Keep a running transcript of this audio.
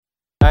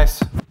Nice.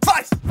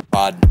 Slice.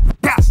 Pod.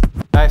 Yes.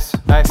 Nice.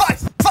 Nice.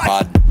 Slice.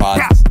 Pod. Pod.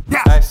 Yes.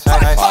 Yes. Nice.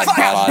 Slice. Nice. Slice.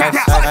 Pod. Yes.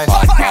 Pod. Yes. Nice.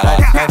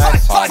 Slice.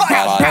 Nice. Slice. Pod.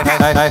 Yes.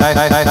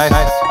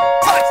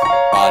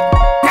 Pod.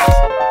 Yes.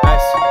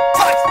 Nice.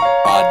 Slice.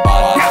 Pod. Yes. Pod. Yes. Nice. Nice. Nice. Slice. Pod. Yes.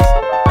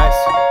 Nice. Slice.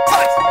 Pod. Pod.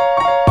 Yes.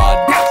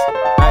 Nice. Slice.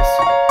 Pod. Yes. Nice.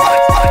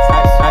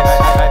 Slice. Slice. Nice.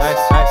 Nice. Nice.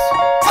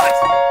 Slice.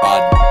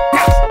 Pod.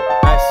 Yes.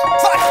 Nice.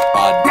 Slice.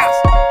 Pod. Yes.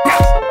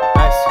 Yes.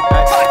 Nice.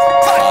 Nice. Slice.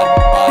 Pod.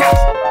 Pod. Yes.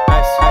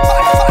 Nice. Slice.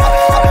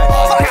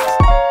 Slice. Yes.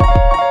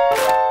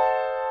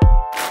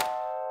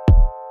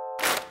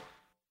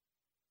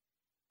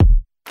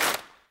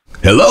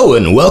 Hello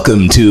and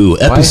welcome to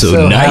episode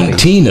so happy?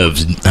 19 of...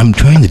 I'm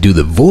trying to do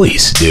the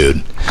voice, dude.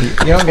 You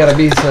don't gotta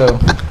be so.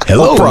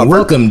 Hello and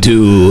welcome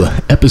to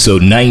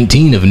episode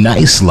 19 of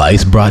Nice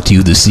Slice, brought to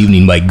you this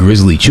evening by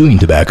Grizzly Chewing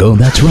Tobacco.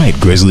 That's right,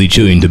 Grizzly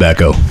Chewing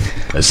Tobacco.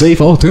 A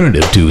safe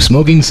alternative to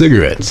smoking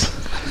cigarettes.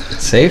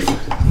 Safe?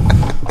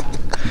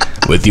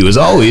 With you as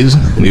always,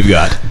 we've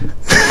got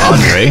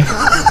Andre.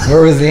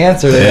 Where was the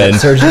answer to And- that,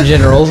 Surgeon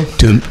General?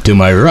 To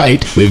my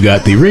right, we've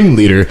got the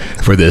ringleader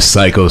for this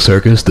psycho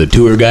circus, the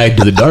tour guide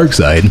to the dark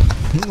side,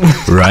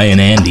 Ryan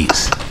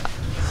Andes.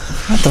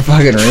 Not the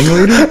fucking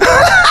ringleader?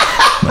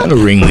 Not a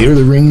ringleader,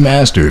 the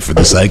ringmaster for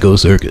the psycho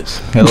circus.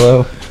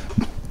 Hello?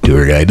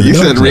 Tour guide to the You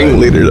dark said side.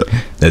 ringleader.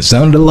 That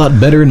sounded a lot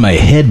better in my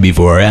head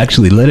before I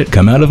actually let it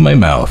come out of my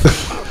mouth.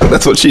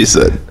 That's what she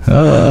said.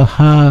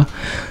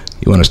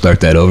 You want to start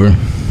that over?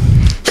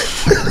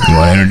 You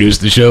want to introduce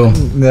the show?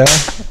 No?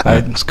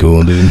 That's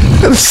cool, dude.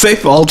 That's a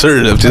safe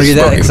alternative to Are you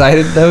that smoking.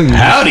 excited, though?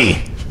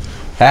 Howdy!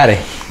 Hattie.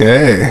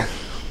 Hey.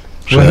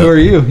 Well, who are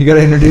you? You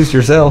gotta introduce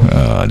yourself.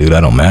 Dude,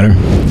 I don't matter.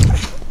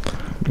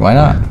 Why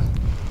not?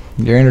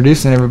 You're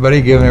introducing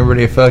everybody, giving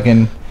everybody a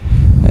fucking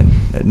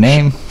a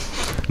name.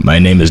 My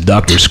name is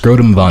Dr.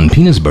 Scrotum von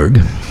Penisberg.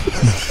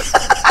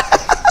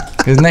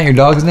 Isn't that your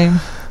dog's name?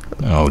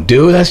 Oh,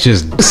 dude, that's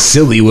just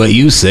silly what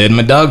you said.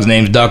 My dog's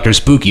name's Dr.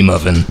 Spooky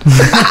Muffin.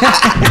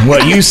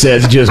 What you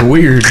said's just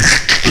weird.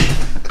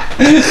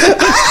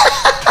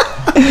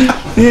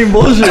 He ain't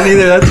bullshit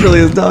either. That's really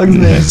his dog's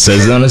name. It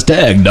says on his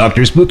tag,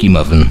 Dr. Spooky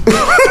Muffin. And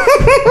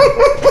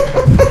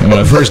when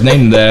I first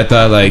named that, I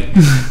thought, like,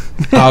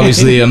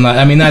 obviously, I'm not.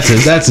 I mean, that's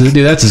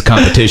his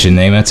competition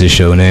name. That's his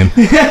show name.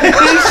 You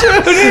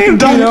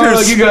know,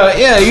 like you got,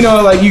 yeah, you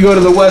know, like you go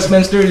to the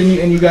Westminster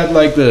and you got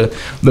like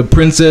the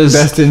princess.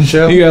 Best in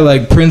show? You got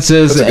like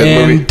Princess That's a good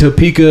and movie.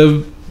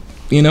 Topeka.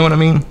 You know what I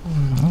mean?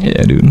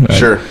 Yeah, dude.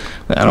 Sure.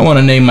 I don't want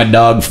to name my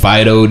dog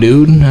Fido,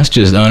 dude. That's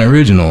just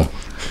unoriginal.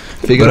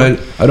 But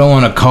I don't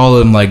want to call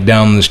him like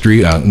down the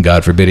street.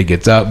 God forbid he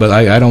gets out. But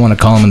I don't want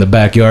to call him in the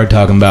backyard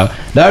talking about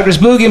Dr.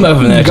 Spooky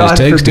Muffin. That God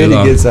just takes too forbid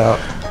long. he gets out.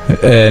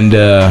 And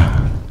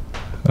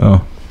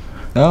Oh.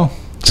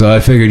 so I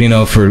figured, you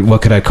know, for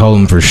what could I call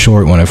him for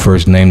short when I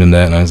first named him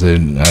that? And I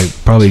said I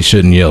probably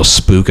shouldn't yell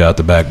spook out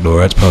the back door.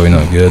 That's probably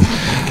not good.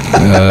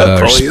 Or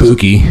Probably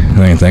spooky.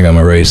 I don't think I'm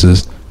a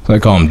racist. So I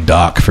call him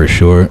Doc for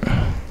short.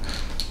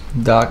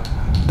 Doc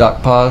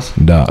Paws.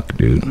 Doc,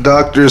 dude.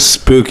 Dr.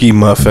 Spooky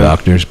Muffin.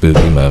 Dr.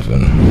 Spooky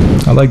Muffin.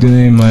 I like to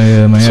name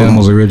my my Some-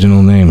 animal's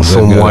original names.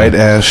 Some I've got- white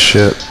ass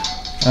shit.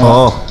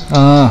 Oh.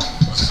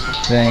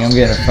 Dang, I'm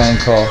getting a phone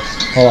call.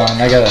 Hold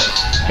on, I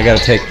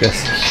gotta take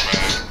this.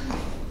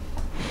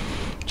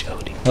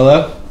 Jody.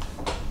 Hello?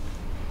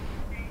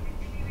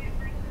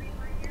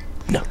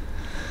 No.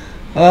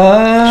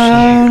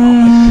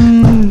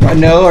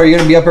 No, are you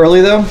gonna be up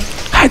early though?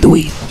 Hide the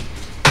weed.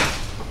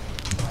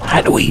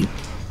 Hide the weed.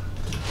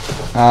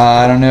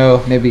 I don't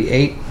know, maybe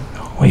 8,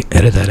 Wait,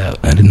 edit that out.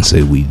 I didn't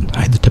say weed.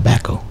 Hide the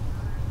tobacco.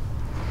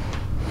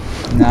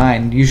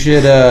 9. You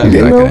should Yeah,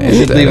 you no.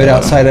 should leave it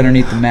outside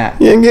underneath the mat.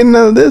 You ain't getting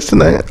none of this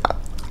tonight.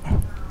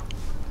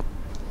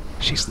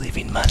 She's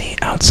leaving money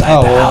outside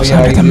Oh, the well, house yeah,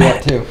 under you the can do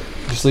mat. that too.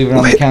 Just leave it on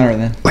the Wait. counter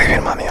then.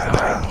 Leaving money out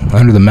there.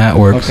 Under the mat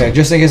works. Okay,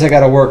 just in case I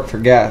gotta work for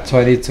gas, so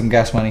I need some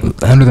gas money.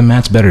 Under the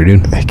mat's better,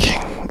 dude. Hey, King.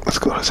 Let's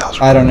go to his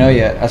house. I don't know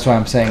yet. That's what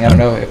I'm saying. I don't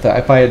know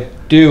if I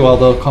do. Well,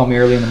 they'll call me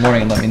early in the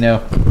morning and let me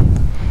know.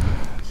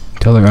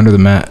 Tell her under the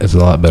mat is a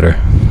lot better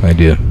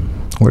idea.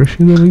 Where does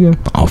she live again?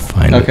 I'll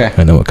find Okay. it.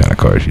 I know what kind of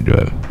car she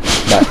drives.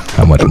 Bye.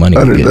 How much money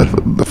Under we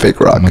getting. the fake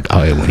rock. I'm like,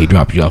 oh yeah, when he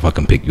drops you off, I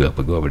can pick you up.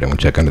 We'll go over there and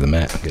check under the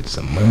mat and get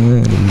some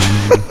money.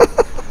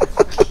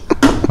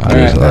 I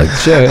just like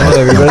Sure.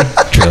 Hello, everybody.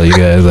 trail you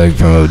guys like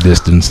from a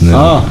distance, and then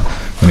Oh.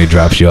 when he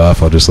drops you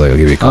off, I'll just like I'll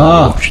give you a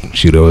call. Oh.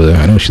 Shoot over there.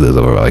 I know she lives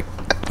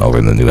over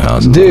in the new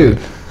house. Dude.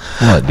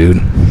 What, dude?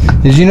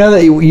 Did you know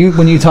that you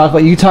when you talk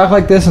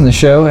like this on the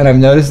show, and I've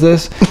noticed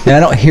this, and I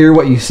don't hear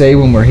what you say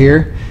when we're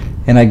here,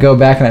 and I go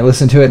back and I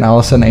listen to it, and all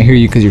of a sudden I hear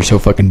you because you're so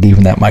fucking deep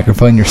in that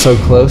microphone. You're so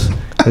close.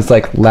 It's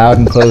like loud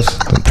and close.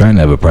 I'm trying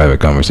to have a private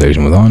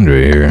conversation with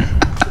Andre here.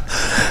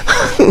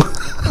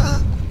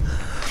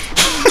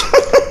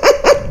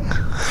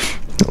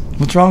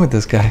 What's wrong with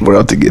this guy? We're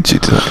out to get you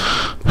tonight.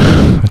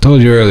 I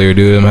told you earlier,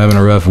 dude. I'm having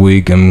a rough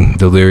week. I'm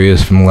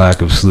delirious from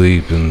lack of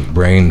sleep and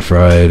brain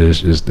fried.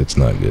 It's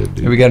not good,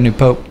 dude. We got a new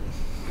pope.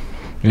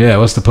 Yeah,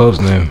 what's the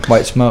Pope's name?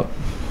 White smoke.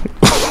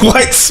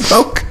 White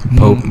smoke.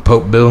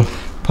 Pope Bill.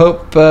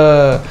 Pope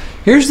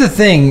Here's the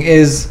thing: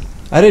 is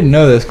I didn't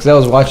know this because I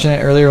was watching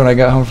it earlier when I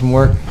got home from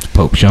work.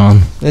 Pope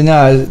Sean.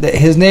 No,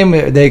 his name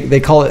they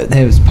call it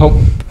his Pope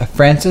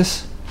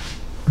Francis.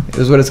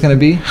 Is what it's going to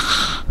be.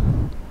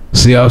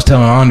 See, I was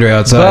telling Andre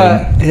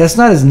outside. But that's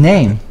not his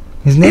name.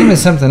 His name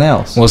is something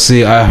else. Well,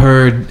 see, I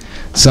heard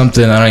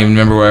something. I don't even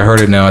remember where I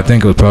heard it now. I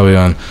think it was probably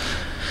on.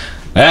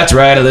 That's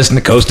right. I listened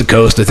to Coast to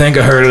Coast. I think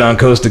I heard it on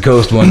Coast to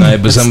Coast one night.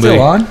 But It's somebody.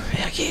 still on?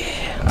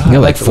 You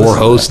got like 4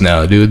 hosts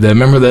now, dude.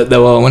 Remember that?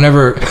 Well,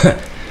 whenever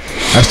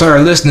I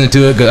started listening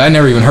to it, because I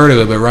never even heard of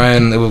it, but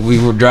Ryan,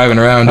 we were driving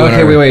around. Doing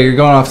Okay, wait. You're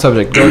going off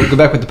subject. Go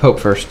back with the Pope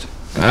first.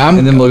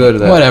 And then we'll go to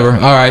that. Whatever.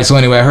 All right. So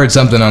anyway, I heard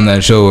something on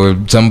that show where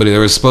there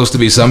was supposed to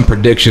be some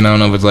prediction. I don't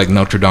know if it's like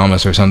Notre Dame or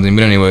something,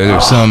 but anyway,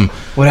 there's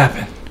What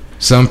happened?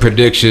 some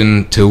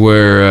prediction to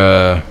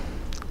where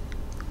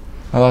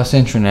I lost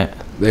internet.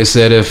 they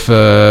said if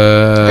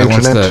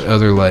once Internet? that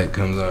other light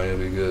comes on, it'll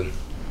be good.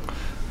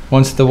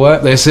 Once the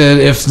what? They said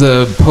if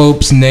the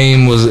Pope's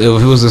name if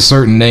it was a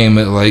certain name,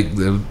 it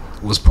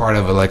was part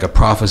of like a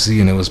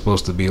prophecy, and it was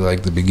supposed to be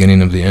like the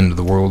beginning of the end of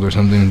the world or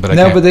something. But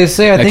But they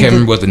say I think can't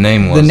remember what the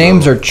name was. the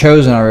names are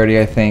chosen already.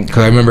 I think.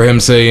 Because I remember him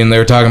saying they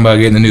were talking about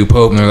getting a new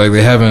Pope, and they're like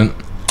they haven't.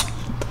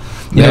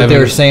 You know what they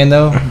were saying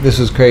though? This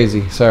was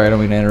crazy. Sorry, I don't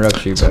mean to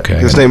interrupt you. But Okay.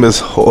 His name is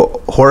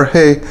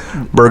Jorge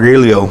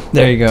Bergoglio.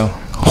 there you go,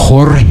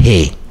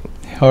 Jorge.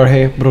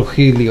 Jorge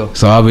Brujilio.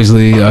 So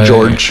obviously,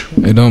 George.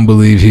 I don't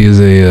believe he is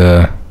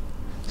a.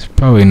 He's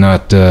probably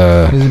not.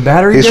 Is it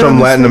battery? He's dead on from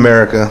this Latin thing?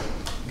 America.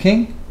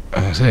 King.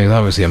 I say he's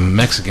obviously a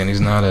Mexican. He's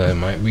not a.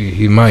 Might be.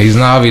 He might. He's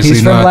not obviously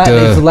He's from not.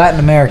 Latin. He's Latin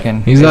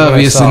American. He's is what I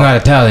obviously saw. not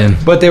Italian.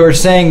 But they were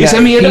saying You that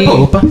sent me in the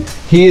Pope.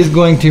 he is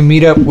going to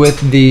meet up with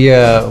the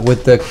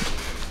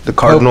The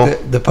cardinal.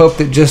 Pope, the Pope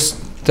that just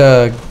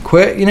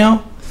quit. You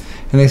know,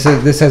 and they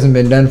said this hasn't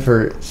been done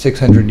for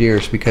 600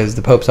 years because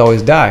the popes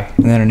always die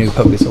and then a new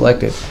pope gets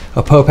elected.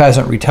 A pope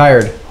hasn't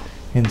retired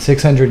in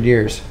 600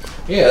 years.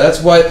 Yeah,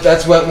 that's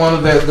what one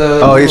of the.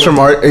 Oh, he's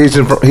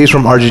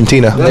from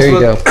Argentina. There you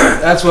go.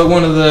 That's what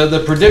one of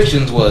the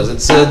predictions was. It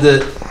said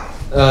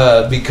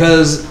that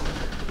because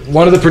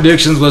one of the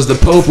predictions was the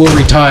Pope will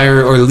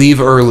retire or leave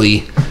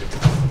early,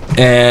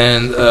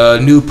 and a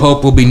new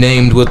Pope will be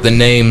named with the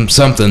name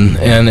something.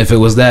 And if it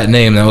was that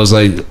name, that was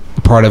like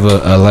part of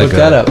a like Look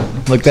that up.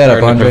 Look that up,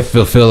 starting to Andre.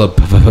 fulfill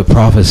a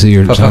prophecy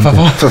or something.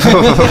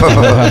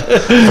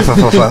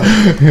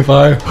 If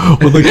I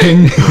were the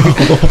king.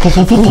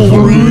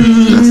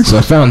 So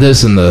I found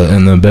this in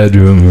the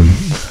bedroom. And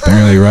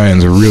apparently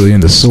Ryan's really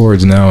into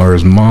swords now, or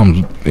his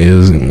mom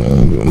is.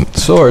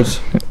 Swords.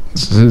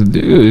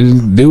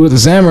 Dude with a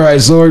samurai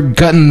sword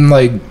cutting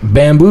like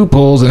bamboo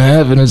poles in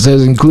half, and it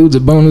says includes a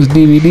bonus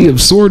DVD of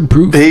Sword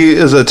Proof. He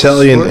is an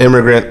Italian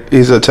immigrant.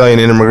 He's an Italian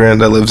immigrant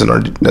that lives in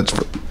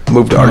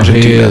moved to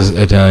Argentina. He is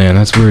Italian.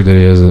 That's weird that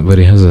he is, but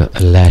he has a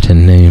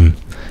Latin name.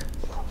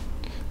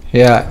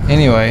 Yeah.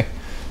 Anyway,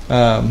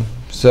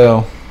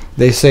 so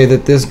they say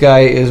that this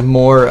guy is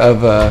more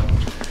of a.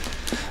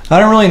 I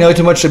don't really know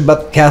too much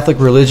about the Catholic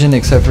religion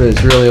except for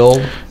it's really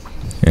old.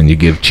 And you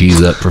give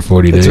cheese up for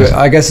 40 It's, days.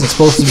 I guess it's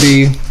supposed to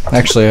be.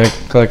 Actually,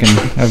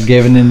 I've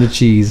given in to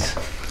cheese.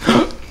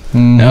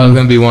 That was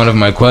gonna be one of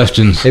my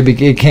questions.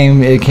 It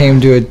came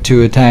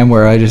to a time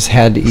where I just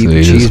had to eat So the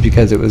you cheese just-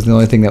 because it was the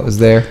only thing that was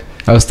there.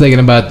 I was thinking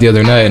about it the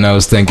other night, and I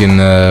was thinking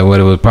what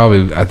it was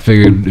probably. I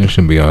figured it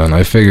shouldn't be on.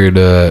 I figured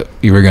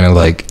you were gonna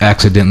like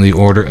accidentally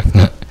order,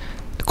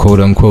 quote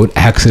unquote,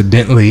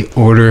 accidentally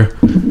order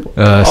something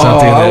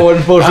that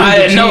wasn't supposed to eat I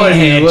the didn't know it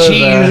cheese, had was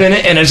cheese I? in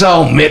it, and it's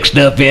all mixed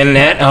up in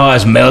that. Oh,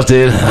 it's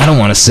melted. I don't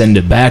want to send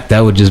it back. That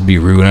would just be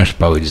rude. I should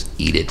probably just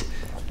eat it.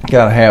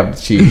 Gotta have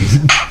the cheese.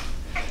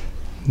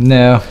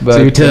 No, but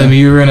So you're telling me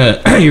you were in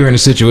a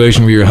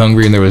situation where you were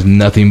hungry and there was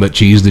nothing but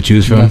cheese to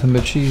choose from? nothing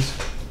but cheese.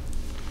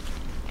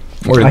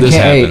 Or did I this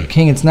can't. happen? Hey,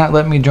 King, it's not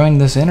letting me join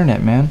this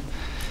internet, man.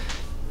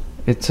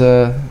 It's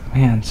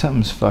man,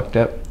 something's fucked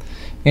up.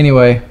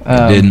 Anyway,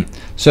 didn't.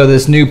 So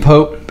this new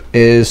pope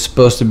is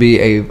supposed to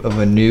be of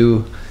a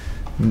new,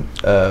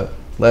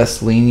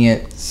 less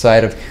lenient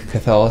side of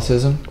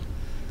Catholicism.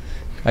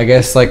 I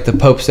guess like the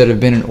popes that have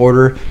been in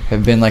order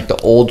have been like the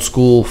old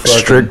school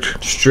fucking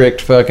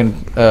strict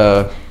fucking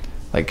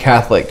like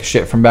Catholic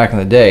shit from back in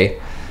the day,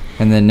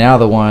 and then now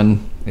the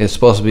one is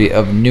supposed to be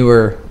of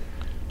newer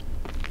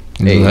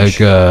age,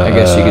 Like, I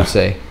guess you could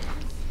say.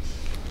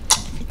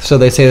 So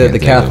they say that Can't the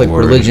think of the Catholic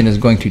word. religion is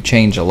going to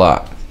change a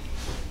lot,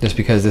 just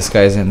because this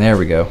guy's in. There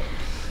we go.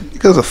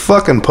 Because the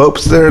fucking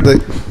popes there, they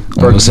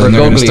All of a sudden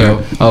they're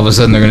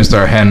Bergoglio. gonna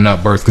start handing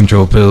out birth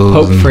control pills.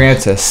 Pope and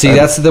Francis. See,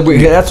 that's what I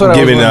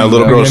Giving was little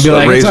wondering, girls They're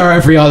gonna be like, it's razor- all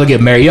right for y'all to get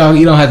married.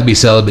 You don't have to be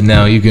celibate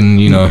now. You can,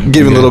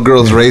 giving little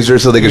girls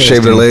razors so they can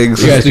shave their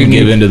legs You guys can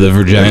give into the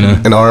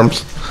vagina. and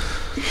arms.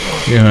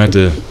 You don't have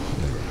to.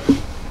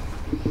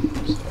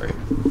 Sorry,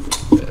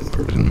 bad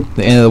person.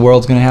 The end of the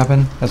world's gonna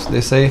happen. That's what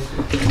they say.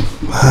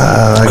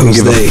 I can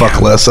give a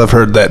fuck less. I've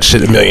heard that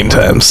shit a million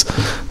times.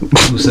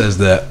 Who says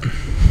that?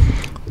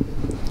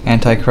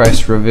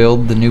 Antichrist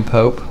revealed, the new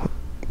pope.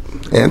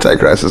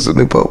 Antichrist is the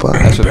new pope. Huh?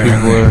 That's what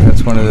people are.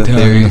 That's one of the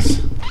Telling me.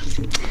 theories.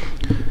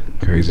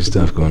 crazy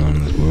stuff going on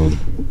in this world.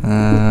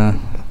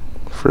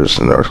 First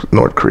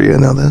North Korea,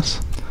 now this.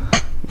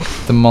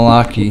 The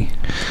Malachi.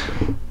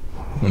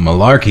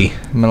 Malarkey.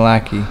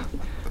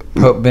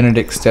 Pope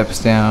Benedict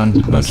steps down.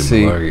 Let's Bunch of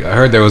see. malarkey. I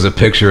heard there was a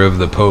picture of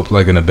the Pope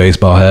like in a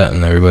baseball hat,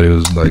 and everybody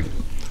was like,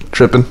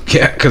 Tripping.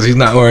 "Yeah," because he's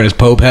not wearing his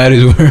Pope hat.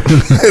 He's wearing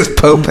His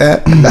Pope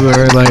hat.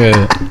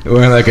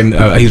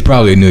 He's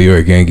probably a New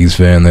York Yankees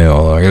fan. They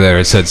all are. There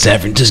it said San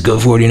Francisco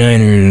 49er,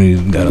 and he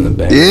got on the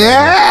back.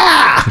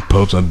 Yeah!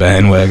 Pope's a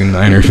bandwagon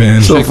Niner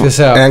fan. Check this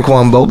out.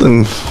 Anquan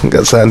Bolden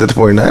got signed to the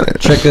 49ers.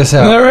 Check this Is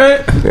that out.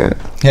 right? Yeah.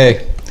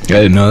 Hey,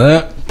 I didn't know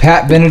that.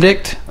 Pat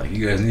Benedict. Like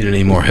you guys needed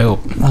any more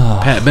help.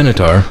 Pat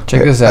Benatar.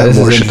 Check this I out. have This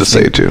more is shit to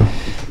say, interesting.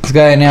 too. This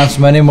guy announced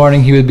Monday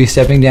morning he would be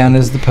stepping down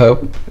as the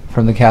Pope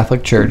from the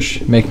Catholic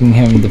Church, making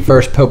him the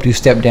first Pope to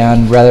step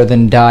down rather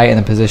than die in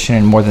the position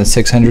in more than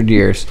 600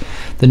 years.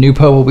 The new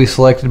Pope will be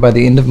selected by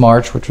the end of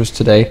March, which was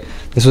today.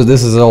 This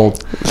is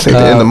old. Say the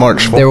end of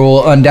March. There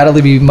will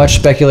undoubtedly be much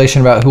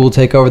speculation about who will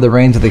take over the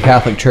reins of the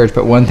Catholic Church,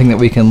 but one thing that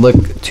we can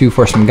look to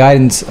for some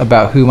guidance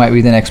about who might be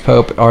the next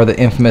Pope are the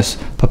infamous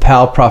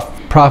papal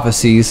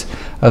prophecies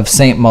of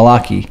Saint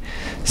Malachi.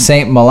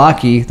 Saint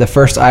Malachi, the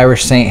first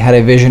Irish saint, had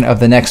a vision of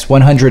the next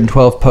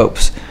 112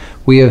 popes.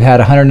 We have had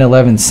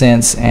 111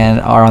 since and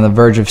are on the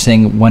verge of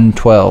seeing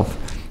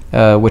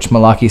 112, which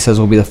Malachi says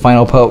will be the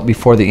final pope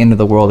before the end of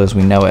the world as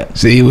we know it.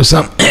 See, it was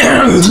something.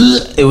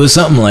 It was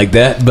something like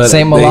that. But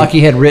Saint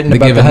Malachi had written they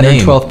about give the a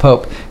name. 112th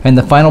pope and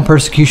the final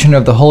persecution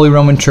of the Holy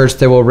Roman Church.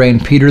 There will reign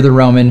Peter the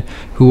Roman,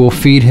 who will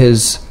feed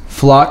his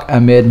flock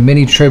amid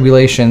many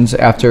tribulations,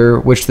 after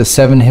which the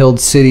seven-hilled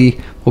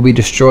city will be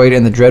destroyed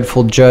and the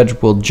dreadful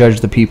judge will judge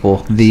the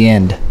people. The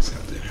end.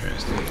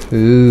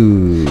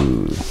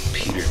 Ooh.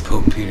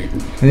 Pope Peter.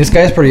 And this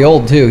guy's pretty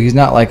old too. He's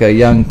not like a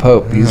young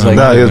pope. He's like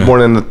No, he was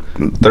born in the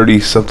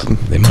 30-something.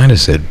 They might have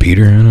said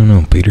Peter. I don't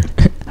know. Peter.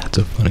 That's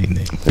a funny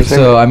name.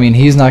 so. I mean,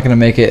 he's not gonna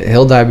make it.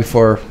 He'll die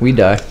before we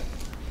die.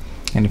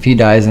 And if he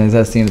dies, and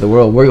that's the end of the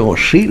world, we're gonna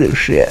see this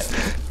shit.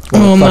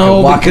 Well,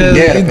 no, Walking because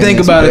Dead you up in think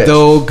this about bitch. it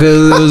though,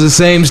 because it was the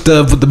same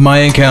stuff with the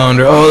Mayan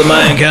calendar. Oh, the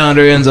Mayan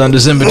calendar ends on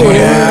December 21st.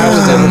 I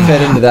was never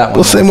fed into that one.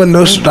 Well, same with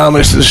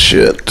Nostradamus'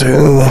 shit,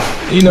 too.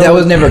 You know, That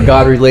was never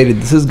God related.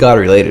 This is God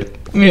related.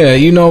 yeah.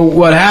 You know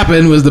what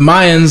happened was the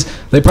Mayans.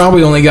 They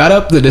probably only got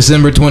up to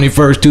December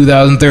 21st,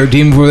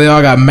 2013, before they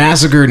all got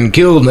massacred and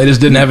killed, and they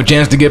just didn't have a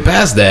chance to get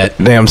past that.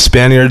 Damn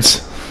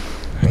Spaniards.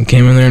 And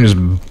came in there and just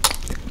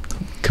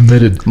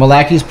committed.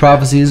 Malachi's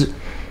prophecies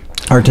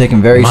are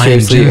taken very Mayan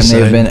seriously, and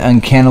genocide. they've been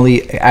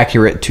uncannily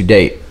accurate to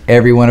date.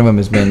 Every one of them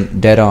has been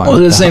dead on. Well,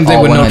 the same thing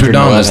All with Notre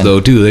Dame, 111. though,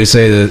 too. They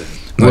say that.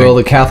 Will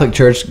the Catholic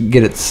Church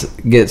get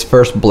its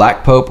first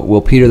black pope?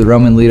 Will Peter the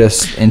Roman lead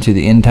us into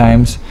the end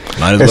times?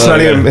 might as It's well.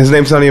 not even. His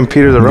name's not even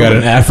Peter the We got an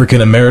Roman.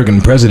 African American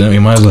president. We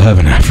might as well have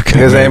an African.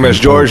 His name is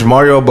George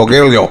Mario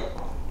Bogelio.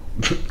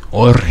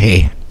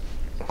 Jorge.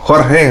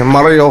 Jorge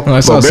Mario Well, I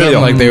saw something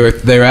Bogelio. like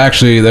they were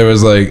actually there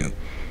was like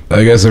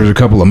I guess there was a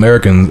couple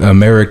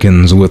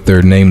Americans with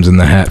their names in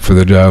the hat for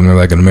the job, and they're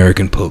like an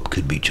American pope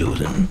could be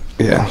chosen.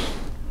 Yeah.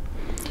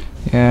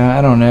 Yeah,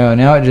 I don't know.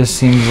 Now it just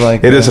seems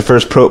like It is the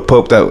first pope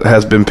that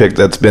has been picked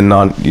that's been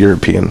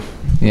non-European.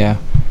 yeah.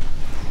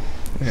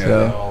 Yeah,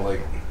 So-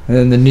 And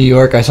then the New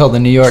York, I saw the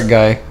New York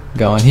guy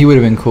going. He would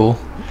have been cool.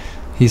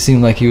 He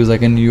seemed like he was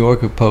like a New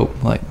Yorker pope,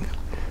 like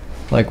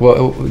what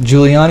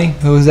Giuliani,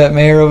 who was that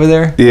mayor over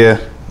there? Yeah,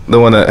 the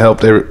one that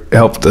helped was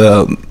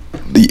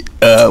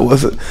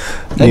it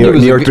That New dude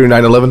was York a good- through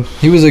 9/11?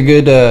 He was a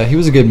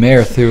good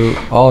mayor through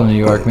all of New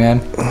York, man.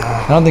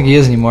 I don't think he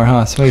is anymore,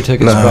 huh? Somebody took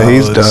his No, spot.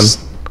 he's done.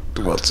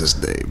 What's his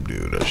name,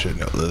 dude? I should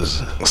know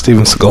this.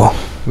 Steven Seagal.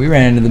 We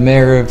ran into the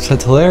mayor of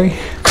Tulare.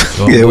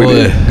 Oh, Yeah, we boy.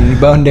 did. He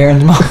boned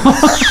Darren's mom.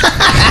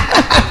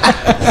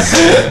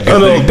 A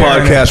little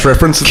podcast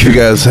reference if you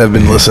guys have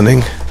been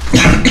listening.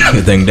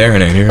 Good thing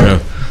Darren ain't here. Huh?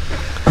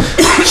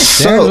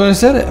 Darren's the one So who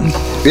said it.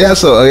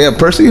 yeah,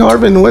 Percy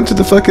Harvin went to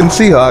the fucking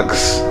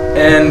Seahawks.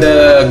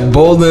 And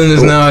Bolden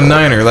is now a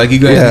Niner. Like you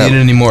guys Yeah. needed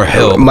any more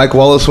help? Mike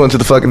Wallace went to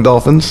the fucking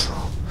Dolphins.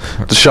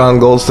 Deshaun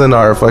Goldston,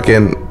 our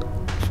fucking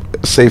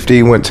safety,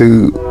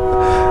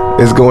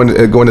 is going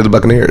to the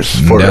Buccaneers.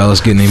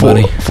 Dallas getting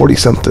anybody? 40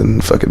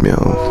 something fucking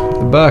mil.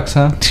 The Bucks,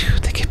 huh?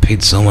 Dude, they get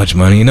paid so much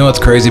money. You know what's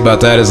crazy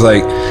about that is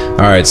like, all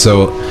right,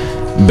 so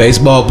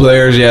baseball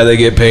players, yeah, they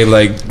get paid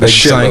like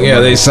shitload of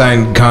money. they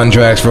sign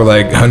contracts for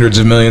like hundreds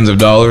of millions of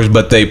dollars,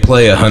 but they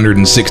play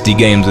 160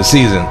 games a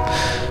season.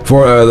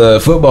 For the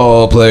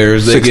football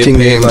players, they get 16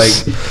 paid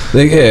games.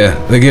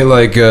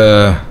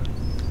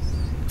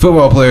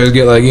 football players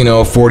get like, you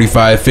know,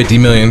 $45-50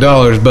 million,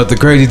 but the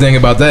crazy thing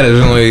about that is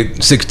there's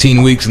only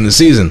 16 weeks in the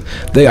season.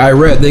 I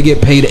read they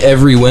get paid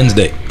every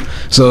Wednesday.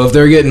 So if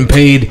they're getting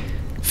paid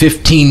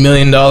 $15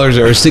 million or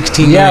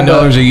 $16 million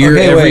but- a year,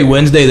 okay, every wait.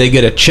 Wednesday they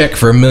get a check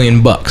for $1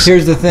 million.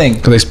 Here's the thing.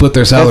 Because they split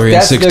their salary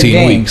That's in their 16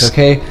 games, weeks.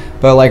 okay?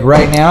 But like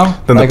right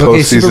now, Then the like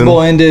okay, Super postseason.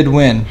 Bowl ended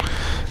when?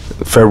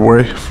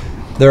 February.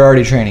 They're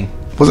already training.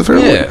 Was it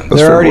February? Yeah, It was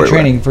They're already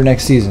February, training for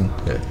next season.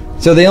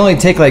 So they only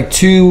take like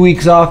 2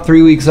 weeks off,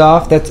 3 weeks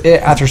off. That's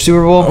it after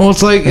Super Bowl. Well,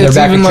 it's like And they're it's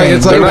back even in like training.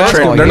 it's like They're not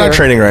basketball. training. They're not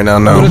training right now.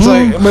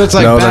 No. But it's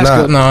like No, they're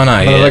basketball. not. No,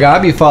 not But like yet.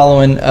 I'd be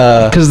following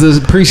Because the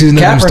preseason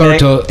doesn't start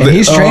till. and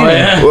he's training.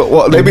 yeah.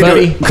 Well, they be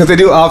Buddy. because they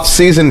do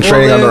off-season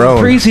training on their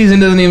own. Preseason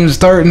doesn't even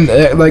start in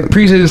like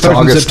preseason starts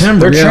in August.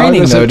 September. They're Yeah,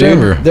 training August, though,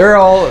 September. dude. They're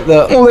all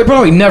the. Well, they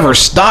probably never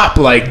stop.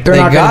 Like they're They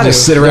not gonna gotta.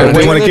 just sit They're around.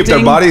 They want to keep their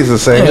weightlifting. bodies the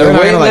same. They're They're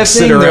not gonna, like,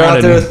 sit weightlifting. They're around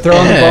out there and-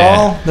 throwing the Yeah.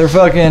 ball. They're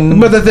fucking.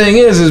 But the thing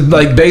is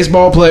like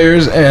baseball players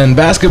and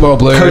basketball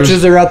players.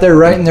 coaches are out there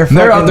writing their.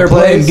 They're out fucking there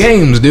playing plays.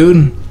 games,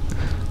 dude.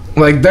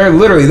 Like they're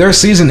literally their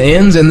season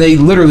ends and they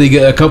literally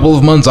get a couple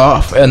of months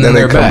off and then Then they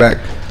they're come back.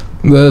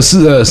 The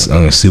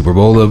Super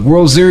Bowl, the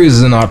World Series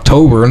is in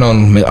October,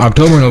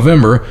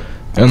 November,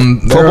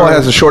 and they're Football all-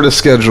 has the shortest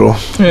schedule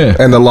Yeah.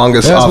 and the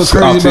longest That's off, what's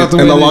crazy off about the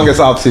and the way they- longest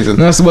off season.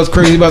 And that's what's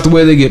crazy about the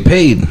way they get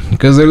paid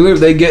because they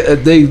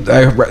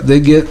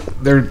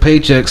get their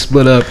paycheck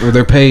split up or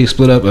their pay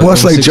split up. Well,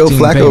 it's in like Joe 16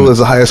 Flacco payments. was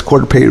the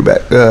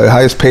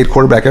highest paid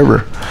quarterback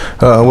ever.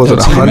 Was it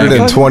That's pretty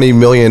 $120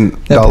 million?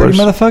 That pretty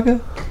motherfucker.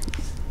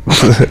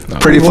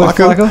 Pretty Boy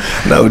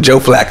Flacco? No, Joe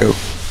Flacco.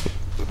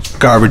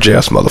 Garbage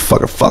ass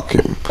motherfucker. Fuck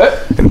him.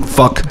 And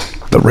fuck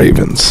the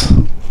Ravens.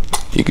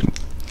 You can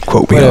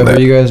quote me on Whatever.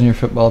 that. You guys and your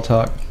football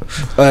talk.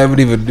 I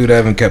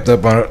haven't kept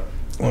up on it.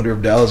 Wonder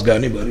if Dallas got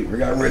anybody or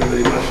got rid of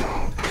anybody.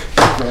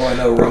 For all I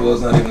know,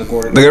 Romo's not even the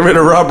quarterback. They got rid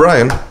of Rob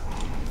Ryan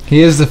He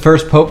is the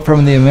first pope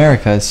from the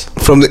Americas.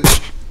 from the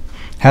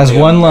Has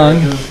one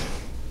lung.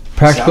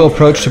 Practical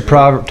approach to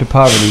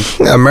poverty.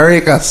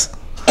 Americas.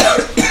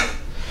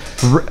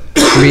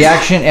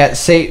 Reaction at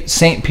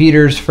St.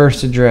 Peter's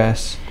first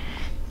address.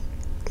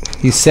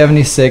 He's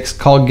 76.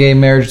 Called gay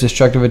marriage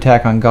destructive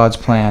attack on God's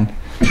plan.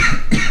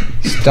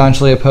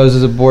 Staunchly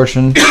opposes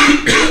abortion,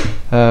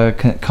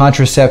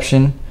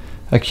 contraception.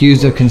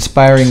 Accused of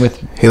conspiring with.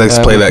 He likes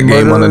to play that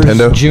game on murderers,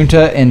 Nintendo.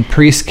 Junta and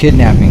priest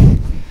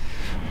kidnapping.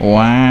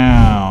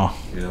 Wow.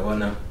 You know what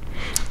now?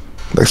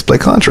 Let's play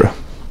Contra.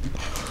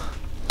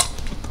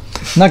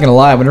 I'm not gonna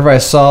lie. Whenever I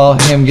saw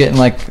him getting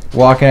like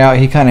walking out,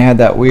 he kind of had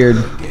that weird.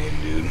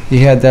 He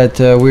had that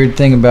weird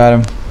thing about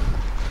him.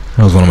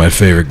 That was one of my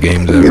favorite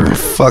games Give ever. a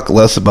fuck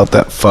less about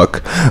that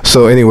fuck.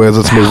 So, anyways,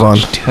 let's move on.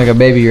 Like a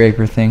baby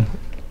raper thing.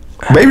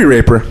 Baby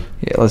raper.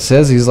 Yeah, it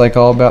says he's like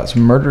all about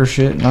some murder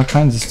shit and all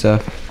kinds of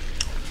stuff.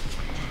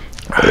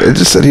 It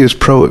just said he was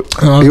pro. I was He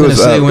gonna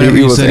was, say whenever he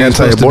you was said he was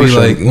supposed to be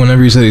anti-abortion. like,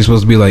 whenever you said he's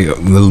supposed to be like the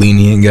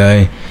lenient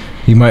guy,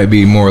 he might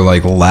be more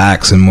like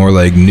lax and more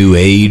like new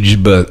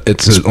age, but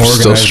it's an Still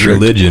organized strict.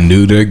 religion,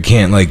 dude. They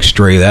can't like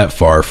stray that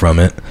far from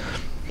it.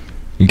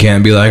 You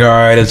can't be like, all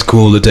right, it's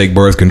cool to take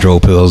birth control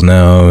pills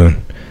now.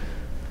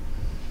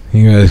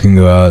 You guys can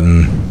go out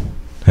and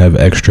have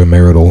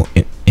extramarital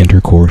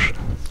intercourse.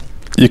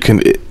 You can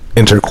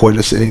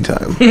intercoitus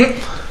anytime.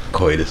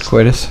 Coitus.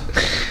 Coitus.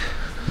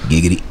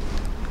 Giggity.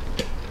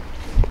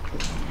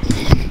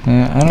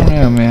 Yeah, I don't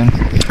know, man.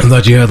 I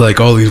thought you had like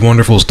all these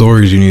wonderful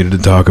stories you needed to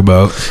talk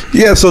about.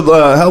 Yeah. So,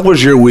 how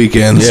was your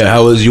weekend? Yeah,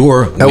 how was your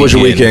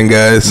weekend,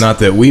 guys? Not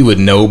that we would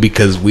know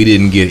because we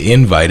didn't get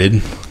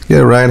invited. Yeah,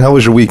 Ryan. How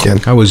was your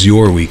weekend? How was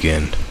your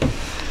weekend?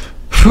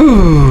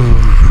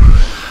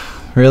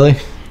 Really?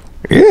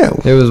 Yeah.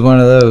 It was one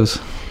of those.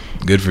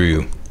 Good for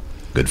you.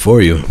 Good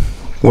for you.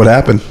 What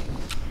happened?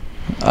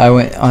 I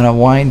went on a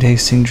wine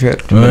tasting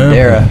trip to Oh, yeah.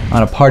 Madeira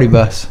on a party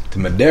bus. To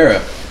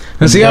Madeira.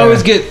 And see, I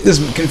always get this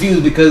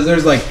confused because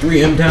there's like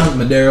 3 M towns: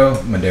 Madeira,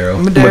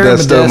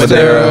 Modesto,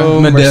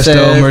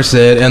 Modesto, Merced,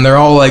 and they're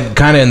all like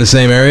kind of in the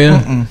same area.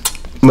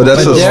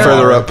 Modesto's Madeira.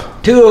 further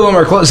up. 2 of them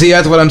are close. See,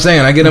 that's what I'm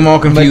saying. I get them all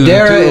confused.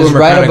 Madeira 2 of is them are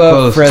right kinda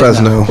above close.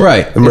 Fresno.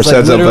 Right. And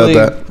Merced's It's like up literally,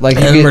 at that. Like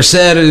you And get- Merced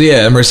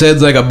is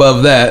Merced's like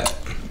above that.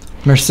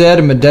 Merced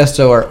and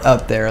Modesto are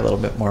up there a little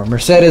bit more.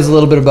 Merced is a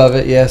little bit above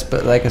it, yes,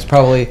 but like it's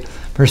probably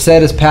Merced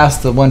is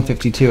past the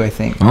 152, I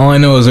think. All I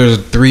know is there's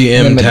 3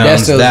 M And then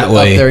towns Modesto's that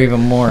way. up there even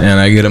more. And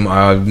I get them.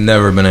 I've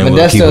never been able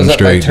to keep them Modesto's up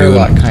by straight, dude.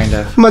 Turlock, kind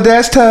of.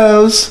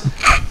 Modesto's.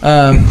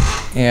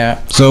 Yeah.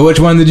 So which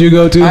one did you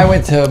go to? I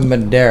went to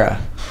Madeira.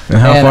 And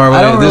how and far away?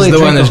 I don't This is really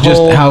the one drink that's a just.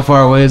 whole- How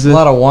far away is A it?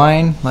 lot of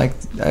wine, like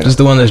Just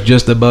the one that's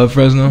just above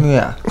Fresno.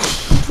 yeah.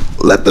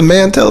 Let the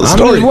man tell the I'm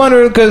story. just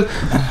wondering because.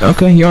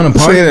 Okay, you're on a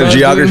party. Saying a bus,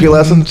 geography dude?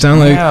 lesson? Sound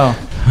like. Wow.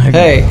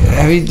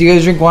 Hey, do you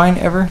guys drink wine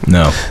ever?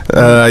 No.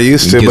 I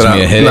used It to, gives but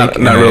me a I'm headache. not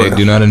and I really.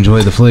 do not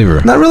enjoy the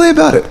flavor. Not really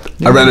about it.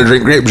 I'd rather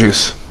drink grape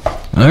juice.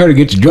 I heard it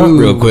gets you drunk Ooh.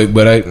 real quick,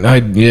 but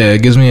yeah,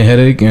 it gives me a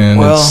headache, and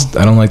Well,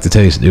 I don't like the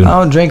taste, dude. I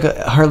don't drink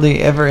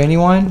hardly ever any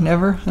wine.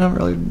 Never. I don't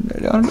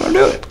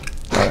do it.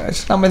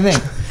 It's not my thing.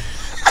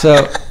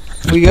 So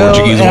we go,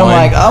 Portuguese and I'm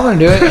wine. like, I'm gonna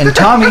do it. And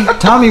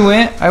Tommy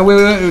went.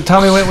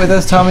 Tommy went with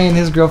us. Tommy and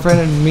his girlfriend,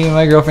 and me and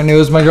my girlfriend. It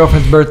was my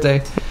girlfriend's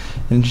birthday,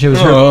 and it was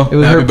Oh,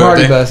 her happy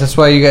party birthday. bus. That's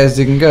why you guys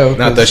didn't go.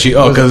 Not that she.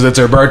 wasn't- Because it's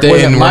her birthday,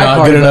 wasn't and we're my not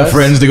party good enough bus.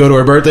 friends to go to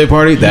her birthday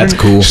party. That's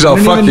cool. She's all,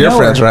 didn't fuck even your know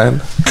friends, her.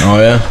 Ryan. Oh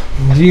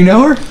yeah. Do you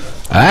know her?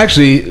 I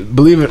actually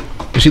believe it.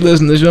 She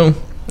listens to the show.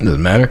 It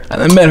doesn't matter.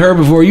 I met her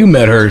before you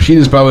met her. She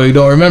just probably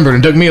don't remember.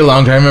 It took me a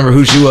long time to remember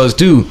who she was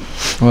too.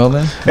 Well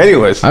then.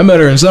 Anyways, I met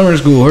her in summer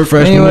school, her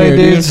freshman Anyway, year,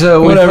 dude, dude.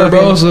 so we whatever, bro.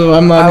 fucking- So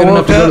I'm not I good enough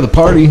woke to go to up- the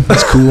party.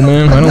 That's cool,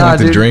 man. I don't Nah, like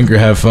to dude. drink or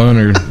have fun,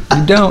 or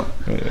You don't.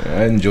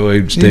 I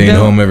enjoy staying don't.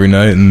 home every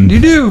night and You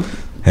do.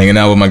 hanging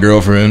out with my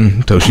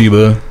girlfriend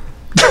Toshiba.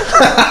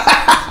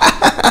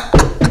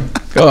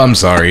 Oh, I'm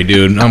sorry,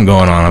 dude. I'm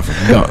going on.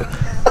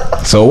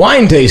 So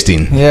wine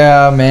tasting.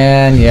 Yeah,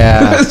 man.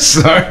 Yeah.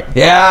 Sorry.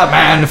 Yeah,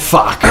 man.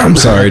 Fuck. I'm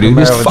sorry, dude.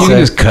 Romero Just, would you say. can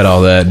just cut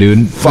all that,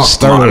 dude. Just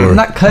start over. I'm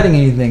not cutting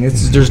anything.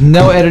 There's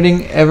no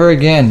editing ever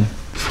again.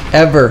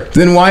 Ever.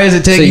 Then why is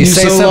it So taking you you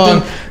say so something.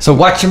 long? So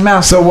watch your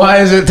mouth. So why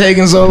is it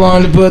taking so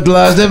long to put the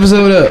last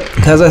episode up?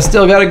 Because I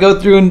still got to go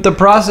through the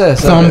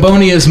process. of it.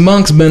 Thambonius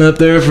Monk's been up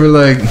there for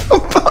like.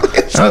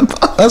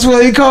 That's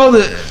what he called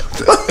it.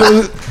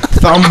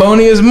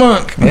 Thambonius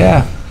Monk.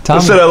 Yeah.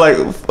 Thomas. instead of like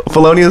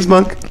Felonious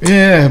Monk.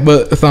 Yeah,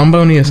 but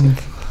Thambonius.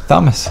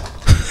 Thomas.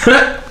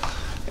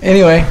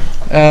 Anyway,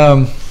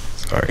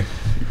 Sorry.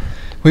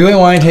 we went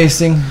wine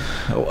tasting.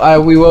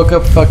 We woke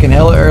up fucking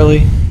hella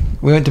early.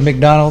 We went to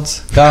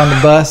McDonald's. Got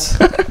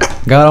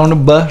on the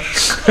bus.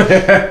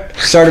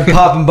 Started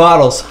popping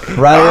bottles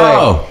right away.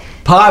 Oh,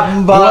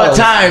 Popping bottles.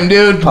 what time,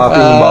 dude? Popping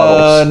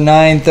bottles.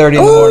 9:30 in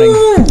the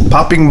morning.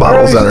 Popping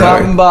bottles that are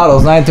Popping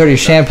bottles. 9:30.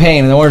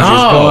 Champagne and oranges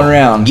Oh, going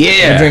around.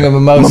 yeah. We're drinking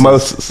mimosas.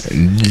 mimosas.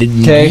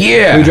 Okay.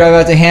 Yeah. We drive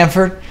out to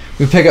Hanford.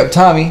 We pick up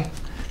Tommy.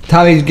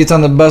 Tommy gets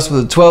on the bus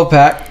with a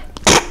 12-pack.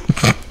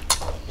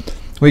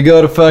 We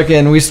go to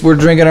fucking. We're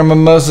drinking our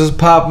mimosas,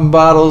 popping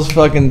bottles.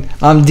 Fucking.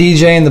 I'm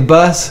DJing the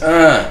bus.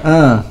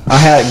 I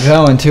had it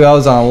going too. I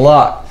was on a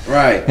lot.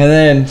 Right. And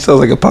then Sounds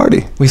like a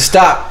party. we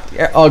stopped.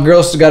 All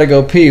girls got to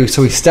go pee,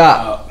 so we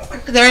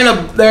stopped. There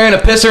ain't a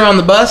pisser on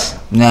the bus.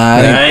 Nah,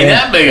 it Ain't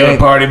that big of a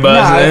party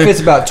bus, Nah, eh? it fits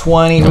about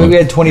 20. We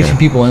had 22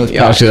 people in it. Was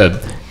Y'all packed. should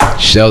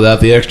have shelled out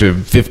the extra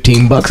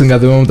 $15 and got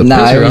the one with the Nah,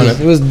 pisser on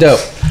it was dope.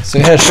 So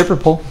we had a stripper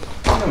pole.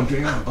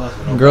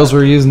 Girls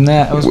were using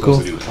that. That was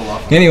cool.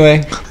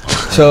 Anyway,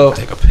 so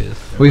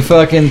we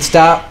fucking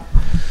stop.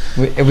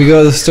 We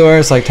go to the store.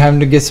 It's like time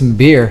to get some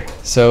beer.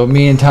 So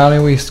me and Tommy,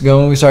 we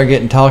start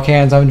getting tall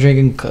cans. I'm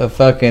drinking a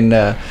fucking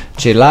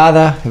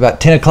gelada about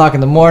 10 o'clock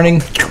in the morning,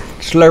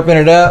 slurping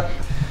it up.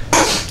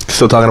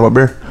 Still talking about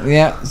beer?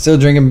 Yeah, still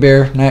drinking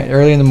beer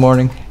early in the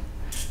morning.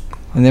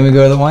 And then we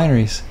go to the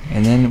wineries.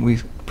 And then we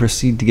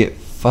proceed to get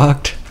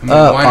fucked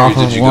up off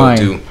of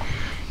wine.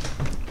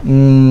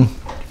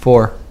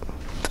 4.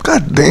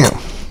 God damn.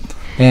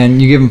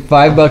 And you give them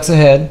 $5 a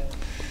head.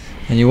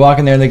 And you walk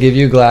in there and they give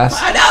you a glass.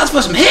 $5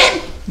 for some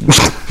head?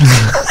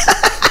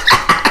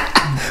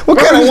 What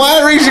kind of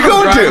wineries you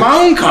going Drive to? my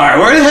own car.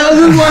 Where the hell is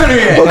this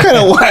winery at? What kind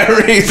of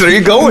wineries are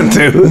you going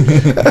to?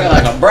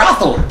 Like a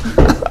brothel.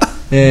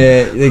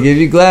 They give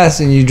you a glass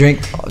and you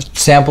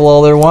sample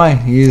all their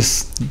wine. You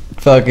just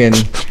fucking.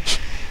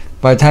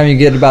 By the time you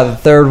get about the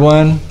third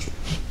one,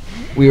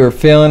 we were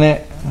feeling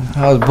it.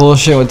 I was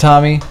bullshitting with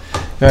Tommy.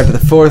 Got to the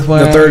fourth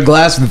one. The third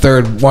glass of the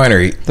third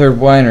winery. Third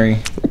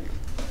winery.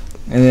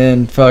 And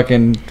then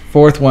fucking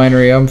fourth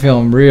winery, I'm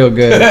feeling real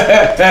good.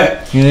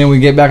 And then we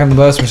get back on the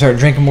bus, we start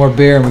drinking more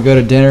beer, and we go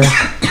to dinner.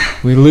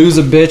 We lose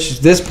a bitch.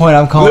 At this point,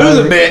 I'm calling Lose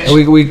a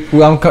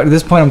bitch? At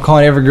this point, I'm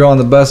calling every girl on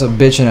the bus a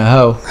bitch and a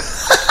hoe.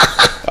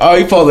 Oh,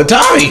 you pulled the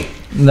Tommy.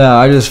 No,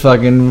 I just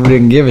fucking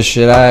didn't give a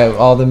shit.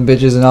 All them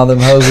bitches and all them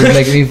hoes were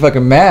making me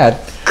fucking mad.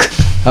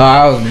 Oh,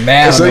 I was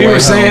mad. So on the you way were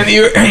saying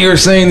home. you were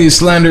saying these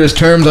slanderous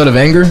terms out of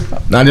anger,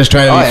 not just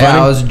trying to Oh be yeah, funny.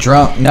 I was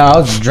drunk. No, I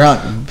was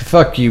drunk.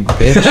 Fuck you,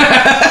 bitch.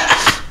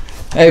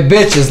 Hey,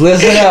 bitches,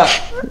 listen up.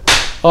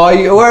 Oh,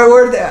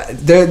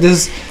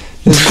 this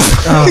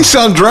oh, You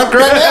sound drunk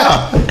right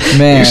now.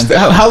 man.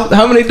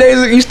 How many days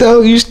are you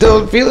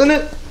still feeling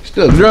it?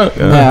 Still drunk?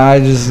 Yeah,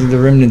 the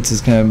remnants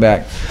is coming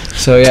back.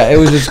 So yeah, it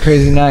was just a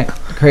crazy night,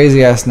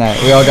 crazy ass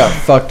night. We all got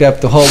fucked up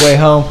the whole way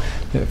home,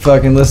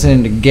 fucking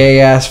listening to gay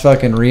ass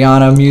fucking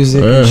Rihanna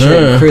music and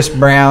shit, Chris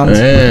Brown,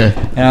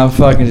 and I'm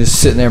fucking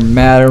just sitting there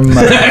mad or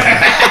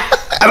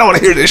I don't want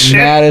to hear this shit.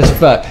 mad as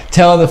fuck,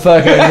 telling the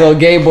fucking little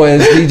gay boy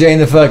that's DJing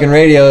the fucking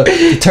radio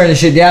to turn the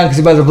shit down because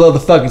he's about to blow the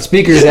fucking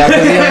speakers out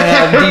because he don't know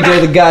how to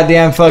DJ the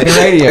goddamn fucking It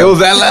radio. was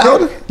that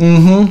loud?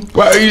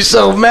 Why are you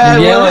so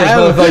mad? Yelling at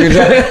this motherfucker.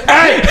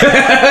 Hey,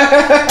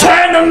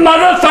 turn the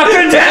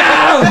motherfucker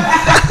down!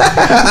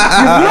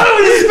 You're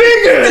blowing the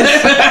speakers.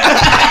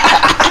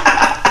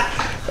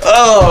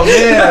 Oh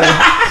man.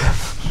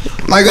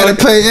 I gotta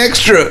pay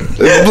extra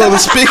to blow the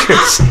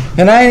speakers.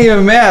 And I ain't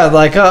even mad.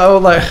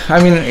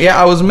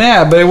 I was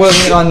mad, but it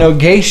wasn't on no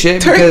gay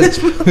shit because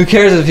who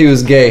cares if he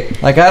was gay?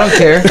 Like, I don't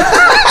care.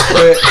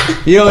 But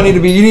you don't need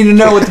to be. You need to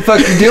know what the fuck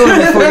you're doing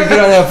before you get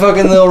on that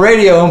fucking little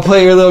radio and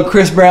play your little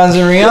Chris Browns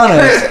and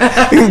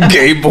Rihannas.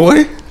 Gay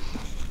boy.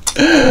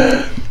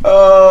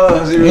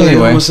 Is he really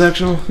Anyway.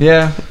 homosexual?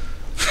 Yeah,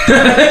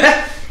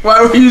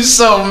 Why were you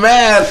so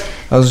mad?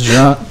 I was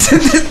drunk.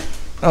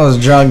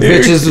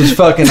 Bitches was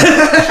fucking.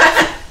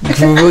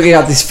 We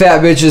got these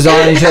fat bitches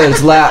on each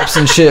other's laps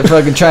and shit,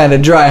 fucking trying to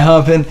dry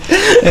humping.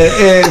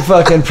 It ain't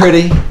fucking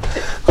pretty.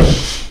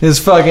 is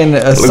fucking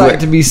a sight like-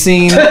 to be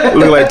seen.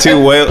 Look like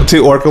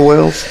two orca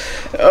whales.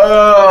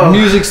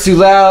 Music's too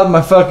loud.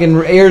 My fucking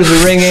ears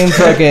are ringing.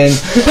 Fucking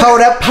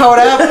hold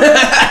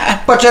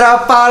up, watch it all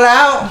fall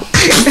out.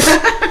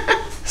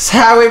 It's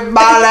how we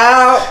ball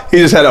out. He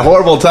just had a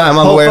horrible time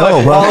on the way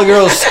home, All the bro.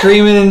 girls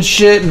screaming and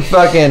shit and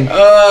fucking.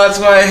 That's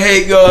why I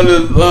hate going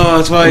to.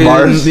 That's why.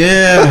 Bars?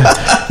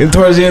 Yeah. And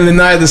towards the end of the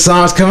night, the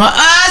songs come on.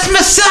 It's my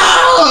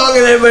song,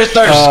 and everybody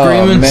starts Oh,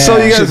 screaming. man. So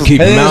you guys- Should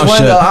keep And your then mouth there's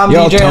one, shut. I'm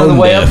Y'all DJing on the tone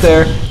way deaf. up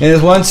there, and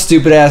there's one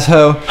stupid ass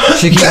hoe.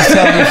 She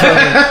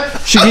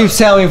keeps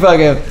telling me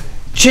fucking,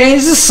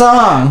 change the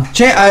song.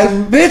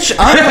 Bitch,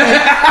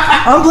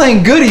 I'm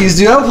playing goodies,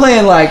 dude. I'm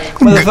playing like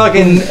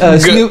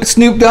motherfucking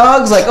Snoop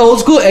Dogg's, like old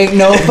school. Ain't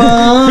no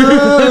fun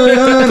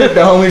if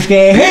the homies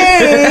can't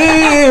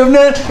have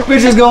none.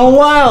 Bitch is going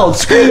wild,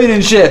 screaming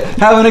and shit,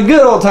 having a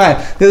good old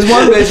time. This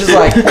one bitch is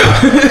like,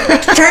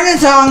 turn the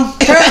song,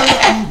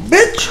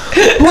 bitch.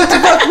 What the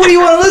fuck? What do you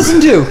want to listen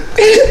to?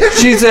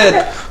 She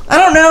said, I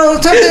don't know,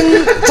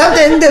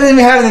 something doesn't even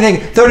have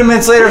anything. 30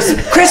 minutes later,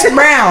 Chris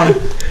Brown.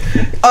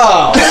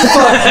 Oh,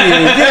 fuck you.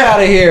 Get out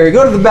of here.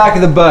 Go to the back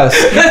of the bus.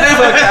 Get the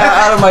fuck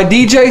out of my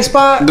DJ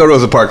spot. Go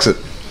Rosa Parks it.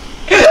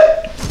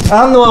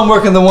 I'm the one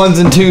working the ones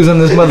and twos on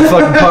this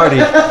motherfucking party.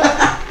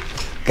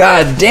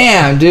 God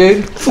damn,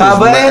 dude.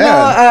 But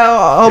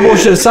all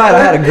bullshit aside, I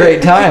had a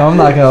great time. I'm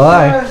not gonna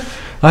lie.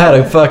 I had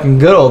a fucking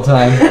good old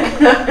time.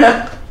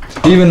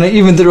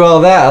 Even through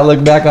all that, I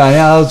look back on it,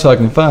 yeah, that was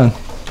fucking fun.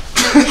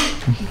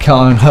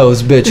 Calling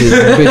hoes bitches,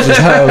 and bitches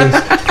hoes.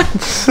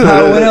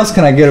 When else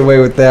can I get away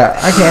with that?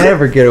 I can't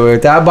ever get away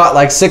with that. I bought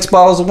like 6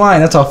 bottles of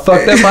wine. That's how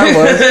fucked up I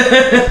was.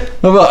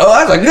 I'm like,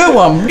 oh, that's a good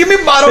one. Give me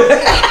a bottle.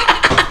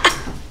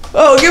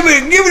 Oh, give me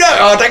that.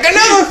 I'll take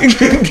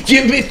another.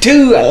 Give me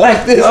 2. I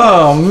like this.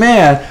 Oh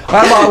man,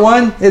 I bought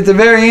one at the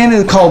very end.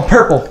 It's called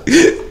Purple.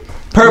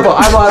 Purple.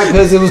 I bought it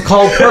because it was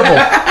called Purple.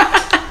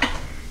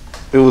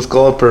 It was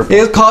called purple. It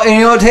was called. And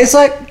you know what it tastes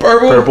like?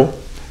 Purple.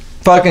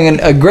 Fucking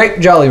a grape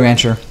Jolly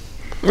Rancher.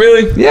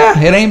 Really? Yeah,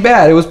 it ain't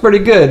bad. It was pretty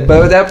good.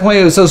 But at that point,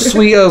 it was so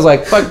sweet. I was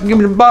like, fuck, give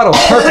me the bottle.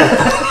 Purple.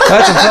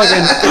 That's a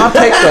fucking. I'll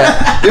take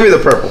that. Give me the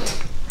purple.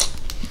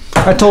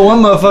 I told one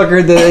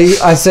motherfucker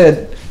that I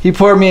said, he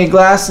poured me a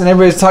glass and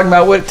everybody's talking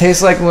about what it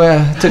tastes like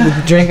when I took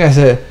the drink. I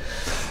said,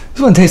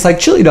 this one tastes like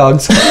chili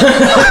dogs.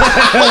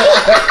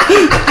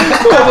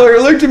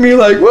 Motherfucker looked at me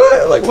like,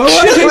 what? Like, what?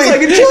 It tastes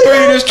like a chili Were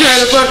you dog? just trying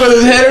to fuck with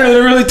his head, or did it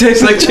really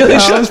taste like chili?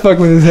 I was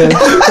fucking with his head.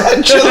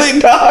 Chili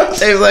dogs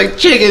taste like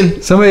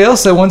chicken. Somebody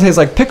else said one tastes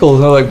like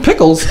pickles. I was like,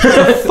 pickles?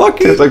 What the fuck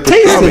you Tastes like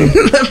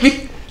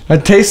tasting? I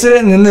tasted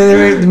it and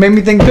then it made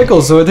me think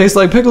pickles, so it tastes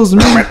like pickles to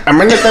me. I'm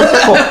in the thing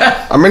pickle.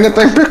 I'm in the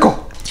thing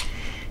pickle.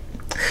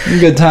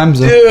 Good times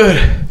though. Dude,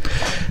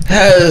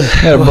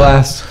 Had a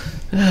blast.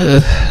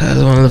 that's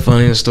one of the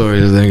funniest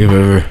stories I think I've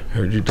ever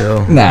heard you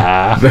tell.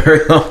 Nah.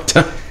 Very long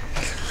time.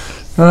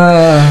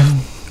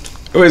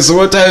 Wait, so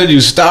what time did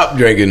you stop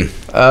drinking?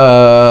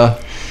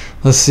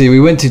 Let's see. We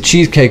went to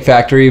Cheesecake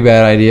Factory.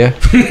 Bad idea.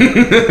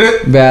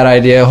 Bad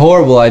idea.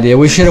 Horrible idea.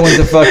 We should have went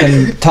to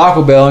fucking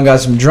Taco Bell and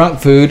got some drunk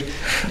food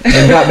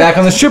and got back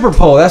on the stripper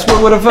pole. That's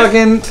what would have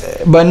fucking.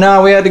 But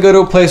no, we had to go to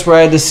a place where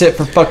I had to sit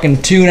for fucking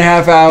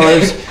 2.5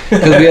 hours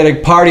because we had a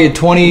party at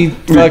 20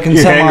 fucking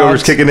Your some hangovers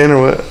odds. kicking in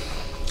or what?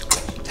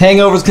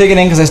 Hangovers kicking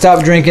in because I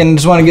stopped drinking.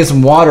 Just wanted to get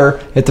some water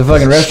at the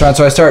fucking restaurant.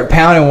 So I started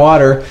pounding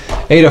water.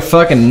 Ate a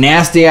fucking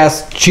nasty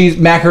ass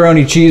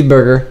macaroni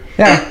cheeseburger.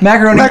 Yeah,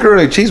 macaroni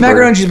cheeseburger.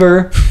 Macaroni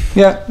cheeseburger.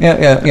 Yeah.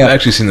 I've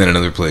actually seen that in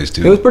another place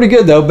too. It was pretty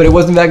good though, but it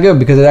wasn't that good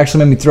because it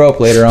actually made me throw up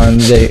later on in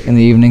the day, in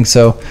the evening.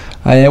 So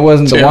it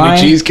wasn't Do the you have wine.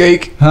 any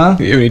cheesecake? Huh?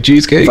 Do you have any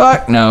cheesecake?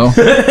 Fuck no.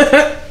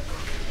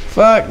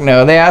 Fuck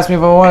no. They asked me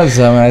if I wanted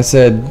some, and I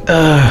said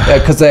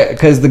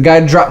because the guy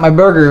dropped my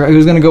burger. He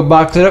was gonna go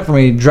box it up for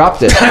me. He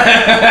dropped it,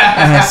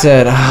 and I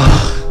said,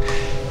 oh.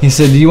 He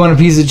said, "Do you want a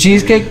piece of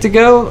cheesecake to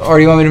go, or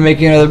do you want me to make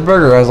you another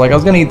burger?" I was like, "I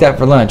was gonna eat that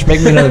for lunch.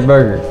 Make me another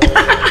burger."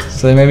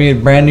 So they made me a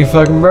brand new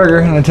fucking burger,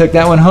 and I took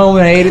that one home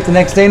and I ate it the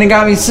next day, and it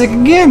got me sick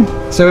again.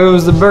 So it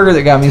was the burger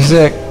that got me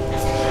sick.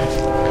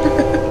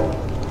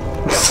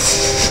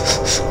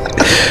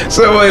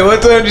 So wait,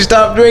 what time did you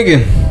stop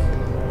drinking?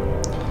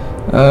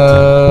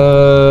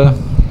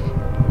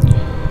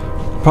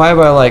 Probably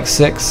by like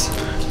 6.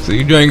 So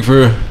you drank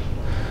for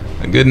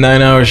a good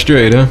 9 hours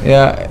straight, huh?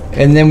 Yeah,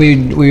 and then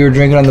we were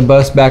drinking on the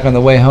bus back on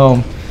the way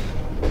home.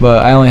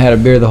 But I only had a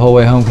beer the whole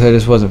way home because I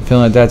just wasn't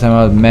feeling it at that time.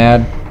 I was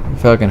mad,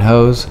 fucking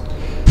hoes,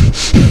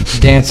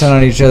 dancing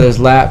on each other's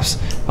laps,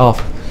 all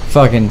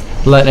fucking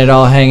letting it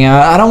all hang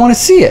out. I don't want to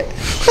see it.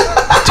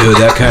 Dude,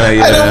 that kind of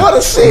yeah. I don't want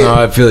to see it. No,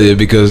 I feel you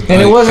because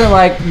And it wasn't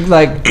like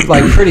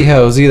pretty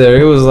hoes either.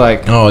 It was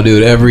like oh,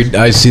 dude,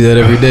 I see that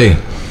every day.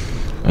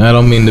 I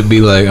don't mean to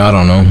be like I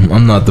don't know.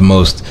 I'm not the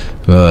most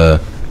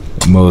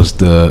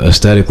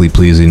aesthetically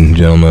pleasing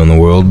gentleman in the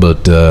world,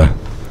 but I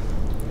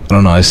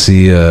don't know. I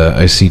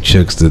see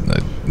chicks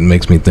that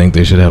makes me think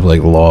they should have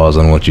like laws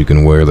on what you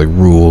can wear, like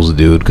rules,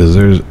 dude. Because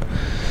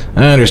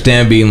I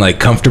understand being like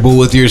comfortable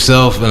with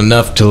yourself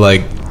enough to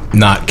like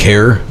not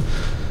care,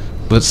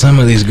 But some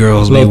of these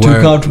girls A little be too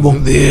wearing, comfortable?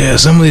 Yeah,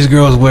 some of these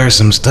girls wear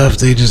some stuff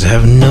they just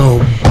have no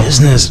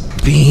business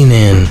being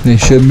in. They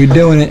shouldn't be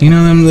doing it. You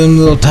know them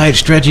little tight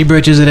stretchy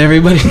britches that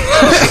everybody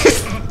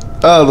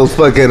Oh, those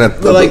fucking they're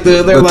like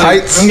they're the like,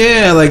 tights.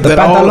 Yeah, like The that.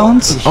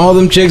 pantalones? All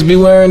them chicks be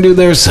wearing, dude.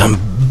 There's some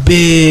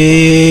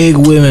big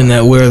women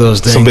that wear those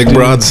things. Some big dude.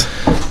 broads.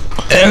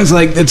 And it's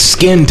like it's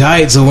skin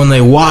tight, so when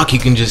they walk, you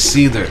can just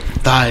see their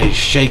thighs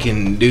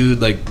shaking, dude.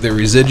 Like the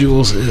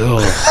residuals,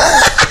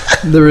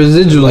 The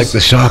residuals. like the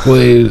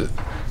shockwave.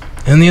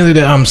 And the other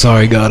day, I'm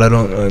sorry, God, I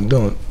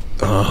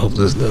hope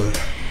this doesn't.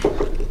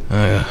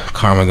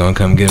 Karma gonna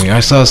come get me. I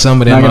saw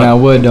somebody. knocking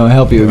on wood don't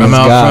help you against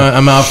God.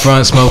 I'm out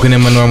front smoking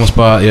in my normal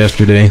spot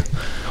yesterday,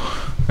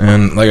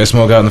 and like I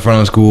smoke out in the front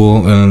of the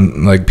school,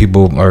 and like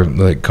people are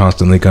like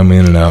constantly coming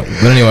in and out.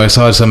 But anyway, I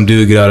saw some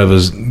dude get out of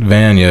his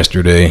van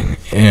yesterday,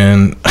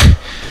 and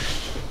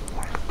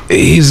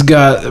he's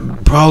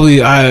got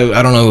probably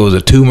I don't know if it was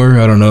a tumor,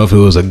 I don't know if it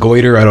was a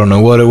goiter, I don't know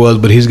what it was,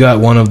 but he's got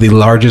one of the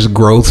largest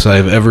growths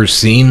I've ever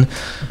seen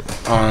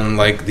on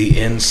like the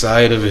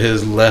inside of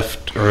his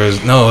left or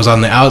his no, it was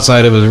on the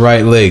outside of his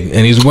right leg,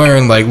 and he's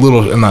wearing like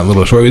not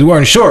little short, he's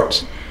wearing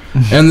shorts.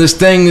 And this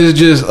thing is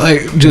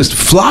just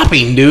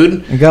flopping,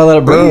 dude. You gotta let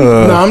it breathe.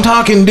 No, I'm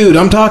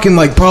talking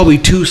like probably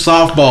 2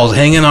 softballs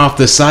hanging off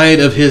the side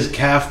of his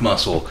calf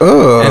muscle.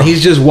 And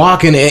he's just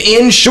walking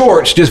in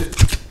shorts,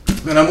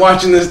 and I'm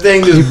watching this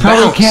thing just You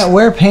probably bounce. can't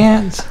wear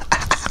pants.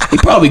 He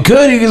probably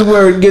could. He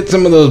could get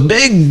some of those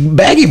big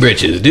baggy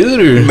britches, dude.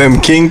 Or Them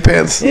king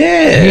pants.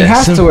 yeah, He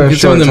has to wear get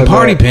some of shorts, them I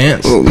party bet.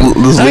 pants.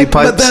 Those lead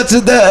But pipes. that's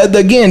it. That,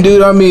 again,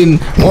 dude. I mean,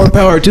 more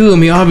power to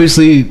him. He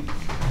obviously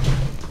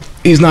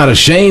he's not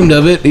ashamed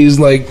of it. He's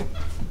like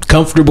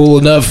comfortable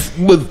enough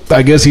with.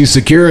 I guess he's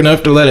secure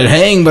enough to let it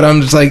hang. But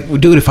I'm just like,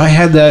 dude, if I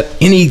had that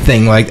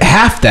anything like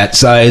half that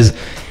size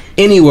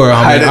anywhere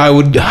on Hide me, it. I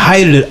would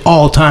hide it at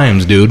all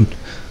times, dude.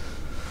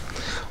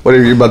 What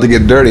if you're about to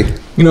get dirty?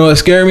 You know what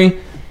scared me?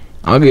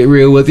 I'll get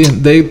real with you.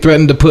 They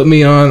threatened to put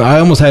me on. I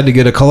almost had to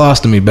get a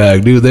colostomy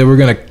bag, dude. They were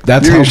gonna.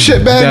 That's Your how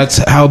shit bag? That's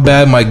how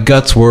bad my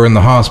guts were in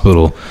the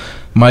hospital.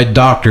 My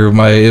doctor,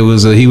 he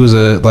was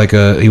a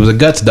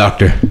guts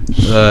doctor,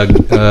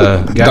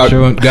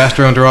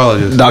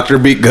 gastroenterologist. Dr.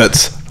 Beat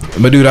Guts.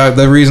 But dude,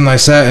 the reason I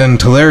sat in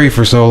Tulare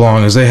for so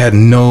long is they had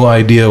no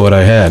idea what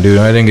I had, dude.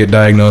 I didn't get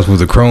diagnosed with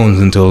the Crohn's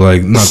until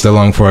like not that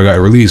long before I got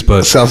released.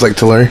 But Sounds like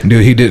Tulare.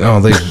 dude, he didn't. I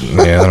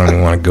don't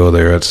even want to go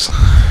there. That's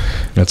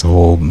a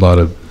whole lot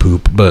of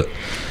poop. But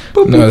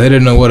no, they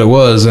didn't know what it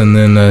was, and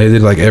then they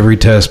did like every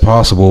test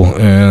possible,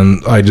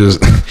 and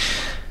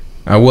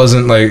I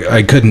wasn't like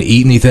I couldn't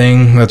eat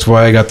anything. That's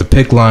why I got the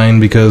PICC line,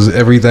 because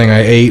everything I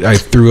ate I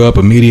threw up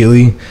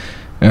immediately,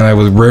 and I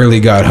rarely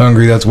got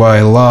hungry. That's why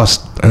I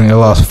lost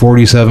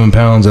 47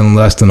 pounds in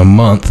less than a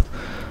month,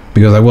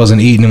 because I wasn't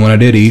eating, and when I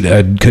did eat,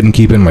 I couldn't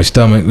keep it in my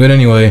stomach. But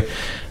anyway,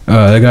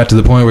 they got to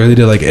the point where they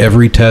did like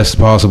every test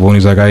possible, and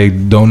he's like, I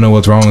don't know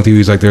what's wrong with you.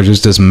 He's like, there's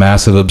just this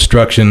massive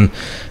obstruction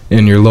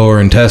in your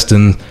lower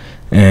intestine,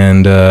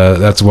 and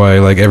that's why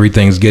like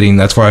everything's getting.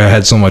 That's why I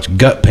had so much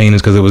gut pain,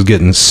 is because it was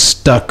getting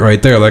stuck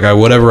right there. Like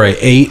whatever I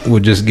ate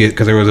would just get,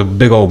 because there was a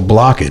big old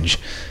blockage,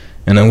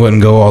 and it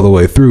wouldn't go all the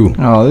way through.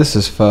 Oh, this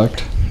is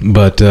fucked.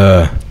 But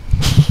I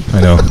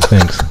know.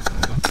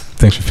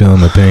 Thanks for feeling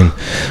my pain.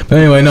 But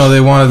anyway, no,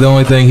 they wanted the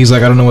only thing. He's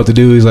like, I don't know what to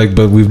do. He's like,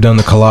 but we've done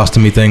the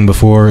colostomy thing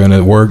before and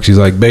it works. He's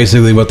like,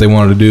 basically what they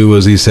wanted to do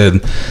was, he said,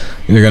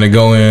 they're going to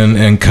go in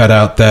and cut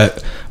out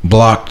that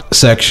blocked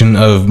section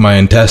of my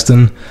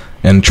intestine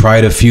and try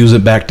to fuse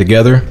it back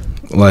together,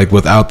 like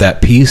without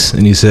that piece.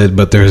 And he said,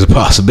 but there's a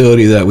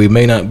possibility that we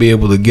may not be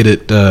able to get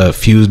it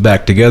fused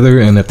back together.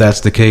 And if that's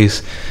the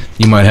case,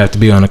 you might have to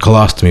be on a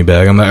colostomy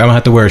bag. I'm like, I'm going to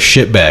have to wear a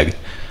shit bag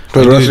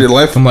For the rest of your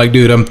life? I'm like,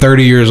 dude, I'm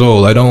 30 years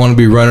old. I don't want to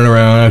be running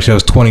around. Actually, I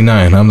was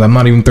 29. I'm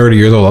not even 30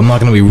 years old. I'm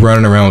not going to be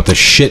running around with a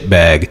shit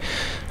bag.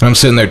 And I'm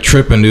sitting there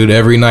tripping, dude,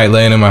 every night,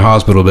 laying in my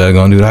hospital bed,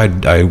 going, dude,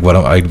 what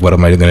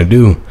am I going to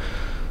do?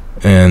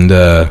 And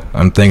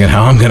I'm thinking,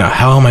 how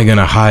am I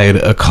gonna hide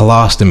a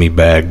colostomy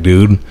bag,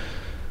 dude?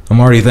 I'm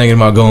already thinking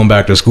about going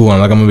back to school. I'm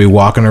like, I'm gonna be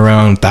walking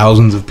around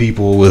thousands of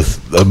people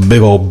with a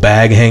big old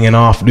bag hanging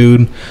off,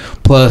 dude.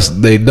 Plus,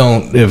 they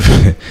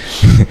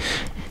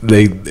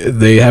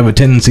have a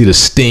tendency to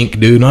stink,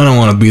 dude. And I don't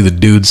want to be the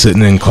dude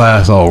sitting in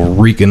class all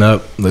reeking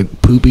up like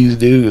poopies,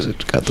 dude.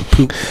 It's got the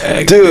poop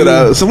bag,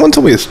 Dude, someone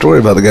told me a story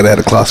about the guy that had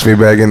a colostomy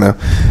bag in the.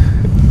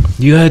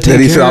 you gotta take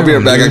And he care said, I'll of be right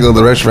them, back. I dude. go to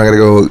the restaurant. I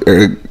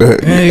gotta go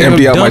Yeah, you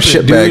empty gotta out my dump it,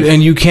 shit dude, bag.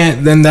 and you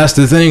can't. Then that's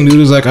the thing, dude.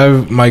 Is like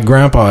my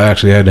grandpa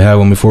actually had to have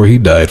one before he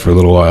died for a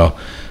little while,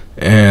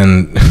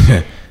 and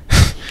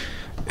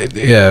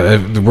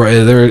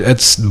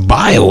it's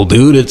bile,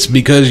 dude. It's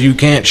because you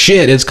can't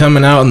shit. It's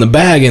coming out in the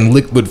bag in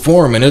liquid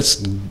form, and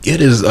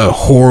it is a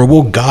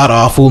horrible, god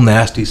awful,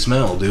 nasty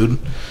smell, dude.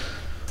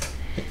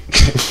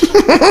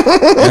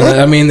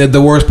 And I mean,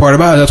 the worst part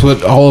about it, that's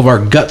what all of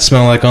our guts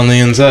smell like on the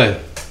inside.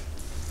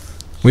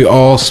 We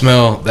all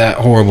smell that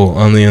horrible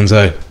on the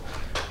inside.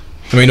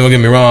 I mean, don't get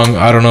me wrong.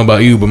 I don't know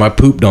about you, but my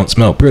poop don't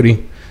smell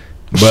pretty.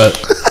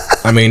 But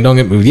I mean, don't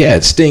get me. Yeah,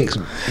 it stinks.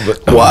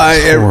 But, Why?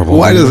 it's horrible,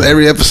 Why dude. does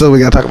every episode we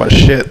gotta talk about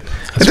shit?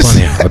 That's It's-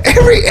 funny.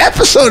 Every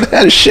episode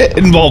has shit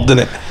involved in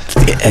it.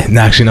 And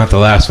actually, not the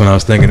last one. I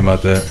was thinking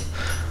about that.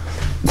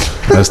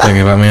 I was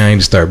thinking about, man, I need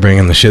to start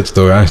bringing the shit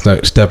story. I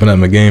start stepping up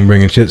my game,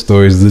 bringing shit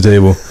stories to the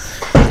table.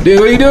 Dude,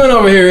 what are you doing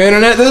over here,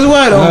 internet? This is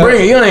why I don't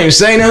bring it. You don't even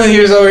say nothing.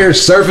 You're just over here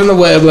surfing the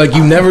web like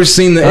you've never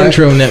seen the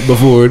intro net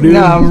before, dude.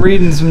 No, I'm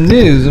reading some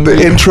news.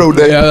 The intro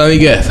day. Yeah, let me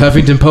guess.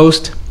 Huffington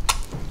Post?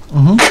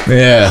 Mm-hmm.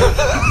 Yeah.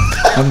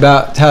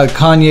 About how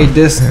Kanye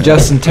dissed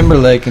Justin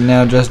Timberlake, and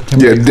now Justin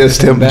Yeah, Timberlake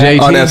dissed him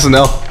back. on JT.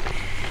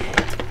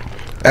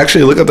 SNL.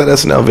 Actually, look up that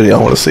SNL video.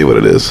 I want to see what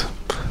it is.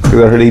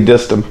 Because I heard he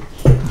dissed him.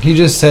 He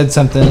just said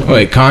something.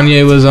 Wait,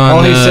 Kanye was on.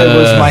 All he said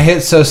was, "My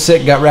hit so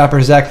sick got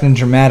rappers acting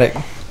dramatic."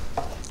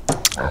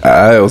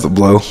 It was a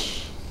blow.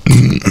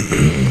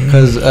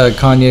 Because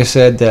Kanye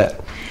said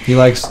that he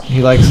likes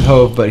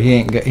Hove, but he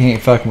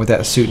ain't fucking with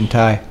that suit and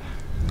tie.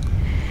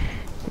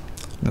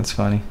 That's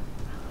funny.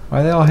 Why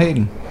are they all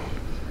hating?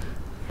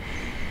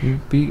 You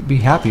be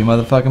happy,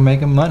 motherfucker,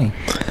 making money.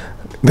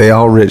 They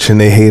all rich and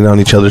they hate on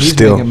each other He's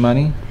still. making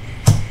money.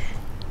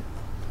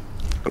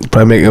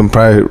 Probably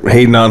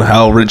hating on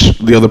how rich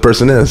the other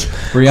person is.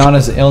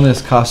 Rihanna's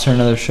illness cost her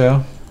another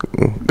show.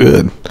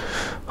 Good.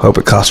 Hope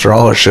it cost her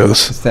all her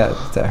shows. It's that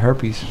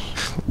herpes.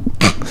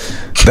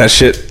 That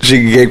shit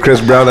she gave Chris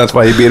Brown. That's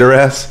why he beat her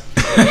ass.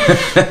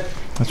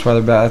 That's why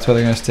they're bad. That's why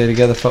they're gonna stay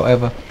together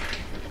forever.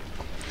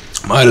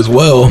 Might as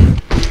well.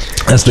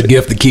 That's the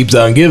gift that keeps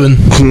on giving.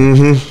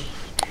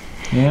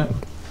 Mm-hmm. Yeah.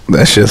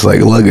 That shit's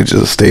like luggage.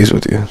 Just stays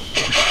with you.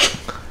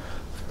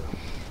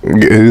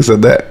 Who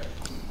said that?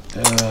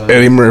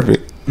 Eddie Murphy.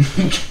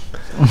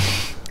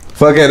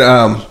 Fucking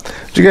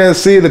did you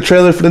guys see the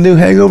trailer for the new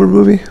Hangover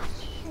movie?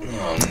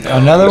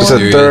 Another It's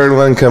one? a third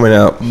one coming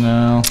out.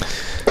 No.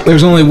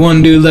 There's only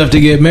one dude left to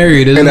get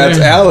married, isn't And that's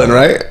there? Alan,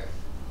 right?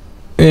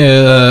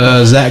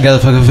 Yeah, Zach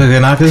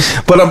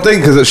Galifianakis. But I'm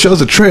thinking because it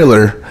shows a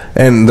trailer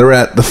and they're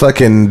at the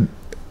fucking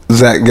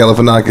Zach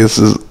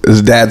Galifianakis'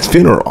 his dad's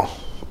funeral.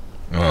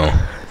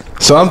 Oh.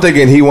 So I'm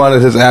thinking he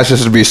wanted his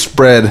ashes to be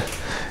spread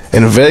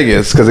in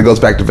Vegas because it goes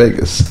back to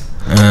Vegas.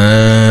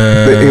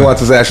 He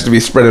wants his ashes to be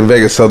spread in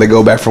Vegas so they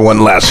go back for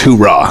one last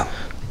hoorah.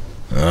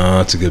 Oh,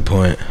 that's a good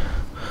point.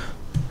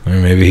 Or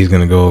maybe he's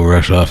gonna go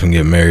rush off and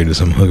get married to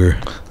some hooker.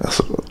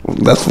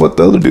 That's what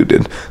the other dude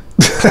did.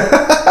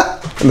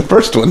 In the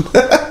first one.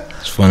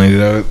 It's funny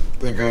that I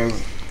think I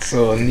was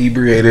so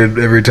inebriated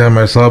every time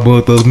I saw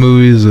both those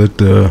movies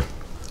that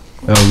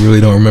I really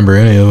don't remember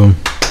any of them.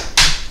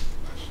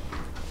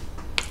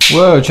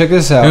 Whoa, check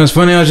this out. It was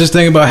funny. I was just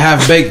thinking about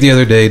Half Baked the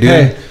other day, dude.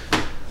 Hey,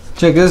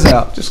 check this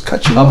out. Just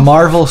cut you A off.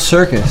 Marvel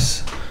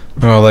Circus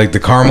Oh, like the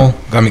caramel.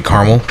 Like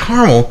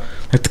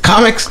the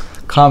comics.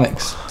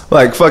 comics.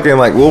 Like fucking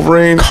like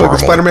Wolverine, fucking Caramel.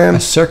 Spider-Man. A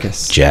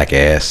circus.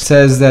 Jackass.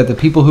 Says that the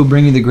people who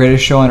bring you the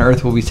greatest show on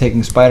earth will be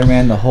taking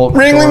Spider-Man, the Hulk,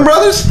 Ringling Thor,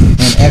 Brothers.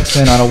 and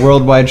X-Men on a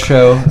worldwide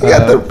show. We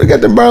got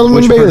the Barnum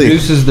which and Bailey.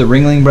 produces the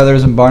Ringling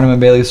Brothers and Barnum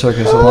and Bailey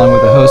Circus, along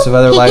with a host of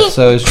other live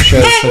shows such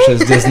as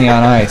Disney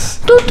on Ice.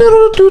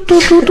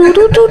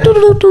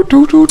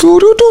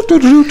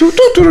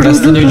 That's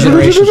the new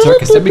generation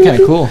circus. That'd be kind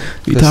of cool.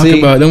 We to talk see.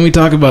 about. Then we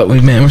talk about.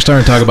 Man, we're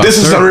starting to talk about. This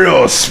is the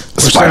circus. real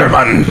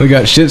Spider-Man. We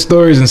got shit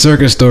stories and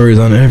circus stories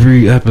on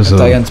every episode.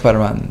 Diane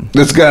Spider-Man.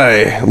 This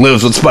guy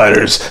lives with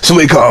spiders, so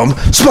we call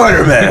him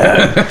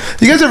Spider-Man.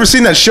 You guys ever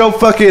seen that show,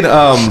 fucking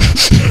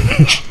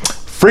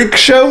Freak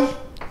Show?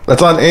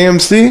 That's on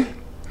AMC.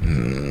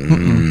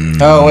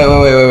 Oh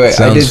wait! I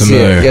Sounds did see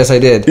familiar. it. Yes, I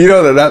did. You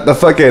know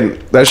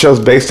that show's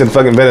based in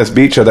fucking Venice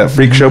Beach, or that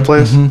Freak Show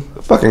place.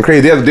 Fucking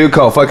crazy. They have a dude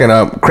called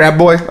fucking Crab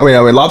Boy. I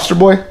mean Lobster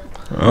Boy.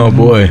 Oh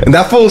boy. And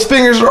that fool's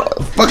fingers are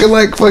fucking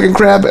like fucking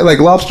crab, like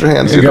lobster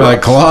hands. They dude. got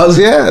like claws.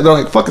 Yeah, they're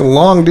like fucking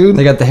long, dude.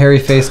 They got the hairy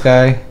face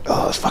guy.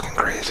 Oh, it's fucking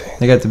crazy.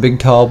 They got the big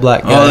tall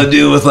black Oh, guy. the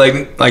dude with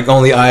like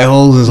only eye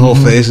holes. His whole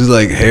face is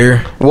like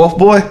hair. Wolf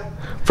Boy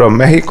from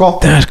Mexico.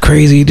 That's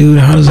crazy, dude.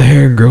 How does the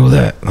hair grow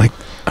that like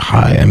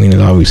high? I mean,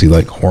 it's obviously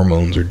like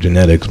hormones or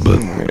genetics, but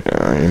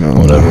Yeah, you know,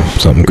 whatever.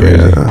 Something crazy.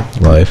 Yeah.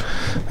 Life.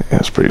 Yeah,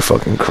 it's pretty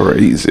fucking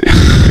crazy.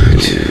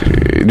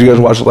 Did you guys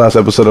watch the last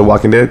episode of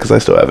Walking Dead? Because I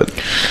still haven't.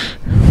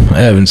 I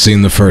haven't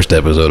seen the first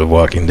episode of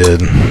Walking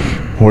Dead.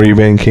 Where you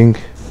been, King?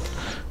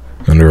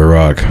 Under a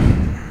rock.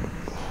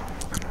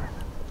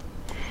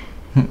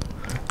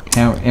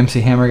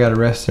 MC Hammer got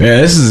arrested. Yeah,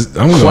 this is.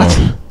 I'm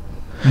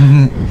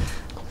going.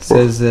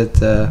 Says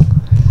that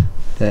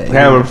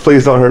Hammer,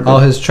 please don't hurt me. all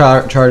his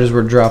charges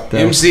were dropped. Though.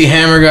 MC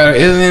Hammer got.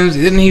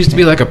 Didn't he used to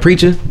be like a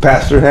preacher?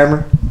 Pastor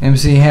Hammer.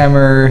 MC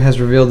Hammer has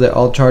revealed that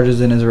all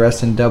charges in his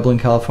arrest in Dublin,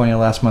 California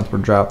last month were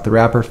dropped. The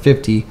rapper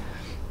 50,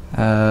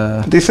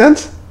 50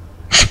 cents?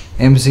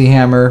 MC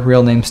Hammer,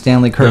 real name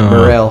Stanley Kurt Oh,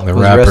 Burrell, the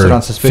was rapper, arrested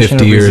on suspicion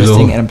 50 of years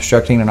resisting old. and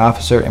obstructing an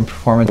officer in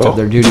performance Oh. of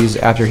their duties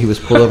after he was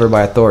pulled over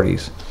by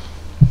authorities.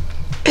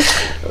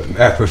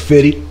 After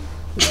 50.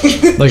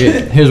 Look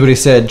at here's what he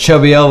said.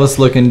 Chubby Elvis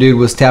looking dude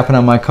was tapping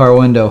on my car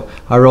window.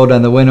 I rolled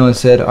down the window and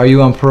said, "Are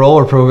you on parole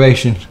or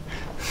probation?"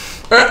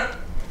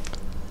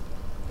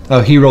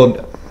 Oh, he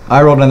rolled.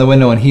 I rolled down the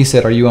window and he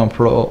said, "Are you on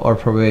parole or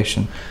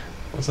probation?"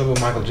 What's up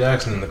with Michael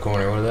Jackson in the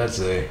corner? What did that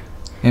say?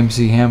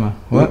 MC Hammer.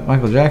 What?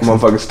 Michael Jackson?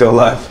 Motherfucker's still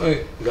alive.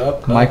 Wait,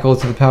 up. Michael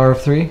to the power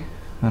of 3?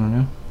 I don't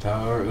know.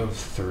 Power of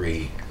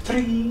 3.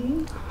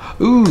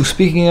 Ooh,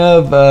 speaking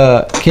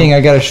of King, I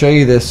got to show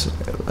you this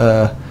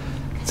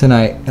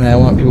tonight, and I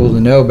want people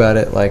to know about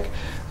it. Like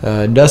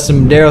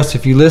Dustin Medeiros,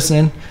 if you're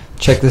listening,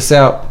 check this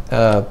out.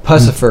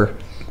 Pussifer.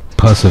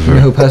 Pussifer. You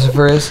know who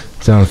Pussifer is?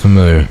 Sounds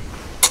familiar.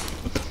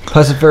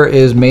 Pussifer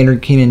is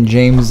Maynard Keenan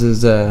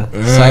James's side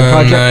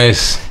project.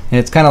 Nice. And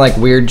it's kind of like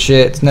weird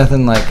shit. It's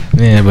nothing like...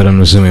 Yeah, but I'm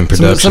assuming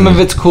production. Some of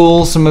it's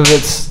cool, some of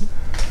it's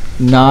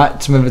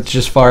not, some of it's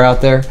just far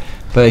out there.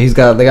 But they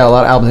got a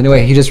lot of albums.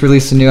 Anyway, he just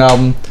released a new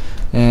album,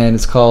 and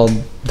it's called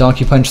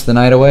Donkey Punch the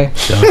Night Away.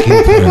 Donkey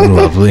Punch,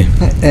 lovely.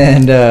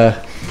 And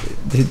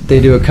they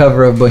do a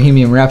cover of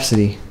Bohemian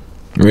Rhapsody.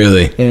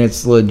 Really? And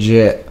it's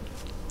legit.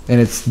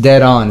 And it's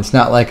dead on. It's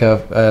not like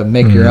a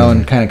make your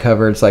own kind of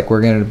cover. It's like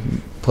we're going to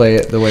play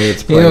it the way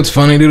it's played. You know what's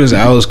funny, dude, is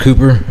Alice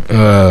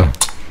Cooper.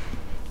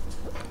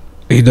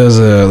 He does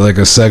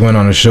a segment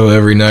on a show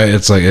every night.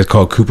 It's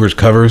called Cooper's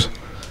Covers,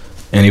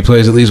 and he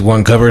plays at least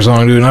one cover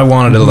song, dude. And I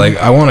wanted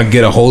to I want to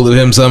get a hold of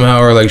him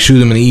somehow, or like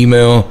shoot him an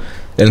email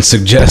and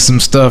suggest some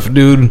stuff,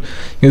 dude,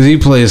 because he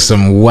plays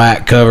some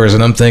whack covers.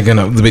 And I'm thinking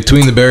of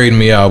between the Buried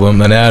Me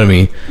album,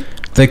 Anatomy,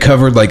 they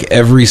covered like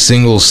every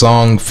single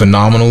song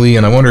phenomenally,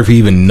 and I wonder if he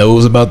even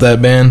knows about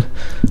that band.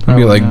 I'd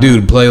be like,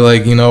 dude, play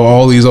like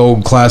all these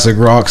old classic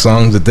rock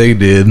songs that they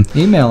did.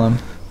 Email him.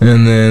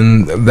 And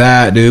then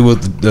that, dude,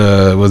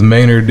 with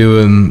Maynard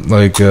doing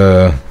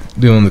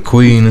doing the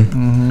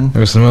Queen.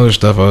 There's some other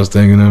stuff I was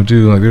thinking of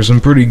too. Like there's some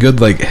pretty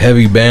good like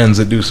heavy bands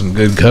that do some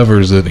good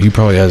covers that he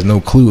probably has no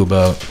clue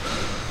about.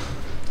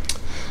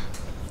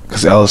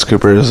 Because Alice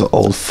Cooper is an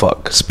old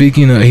fuck.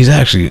 Speaking of, he's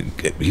actually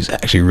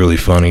really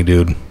funny,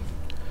 dude.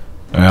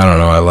 I don't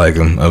know, I like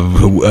him.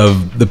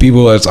 Of the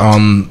people that's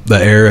on the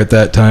air at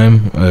that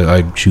time,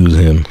 I choose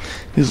him.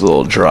 He's a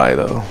little dry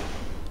though.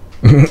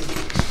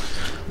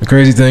 The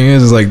crazy thing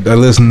is like I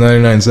listen to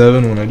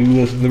 99.7 when I do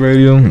listen to the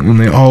radio, and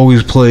they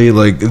always play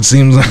like it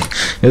seems like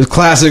it's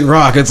classic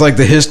rock. It's like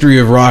the history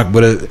of rock,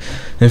 but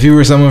if you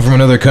were someone from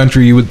another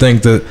country, you would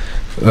think that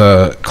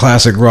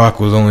classic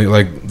rock was only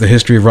like the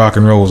history of rock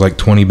and roll was like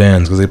 20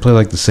 bands because they play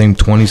like the same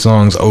 20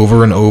 songs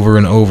over and over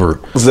and over.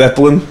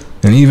 Zeppelin.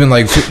 And even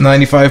like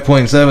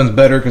 95.7 is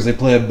better because they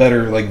play a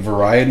better like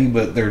variety,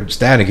 but they're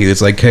staticky. It's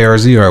like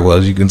KRZR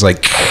was. You can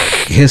like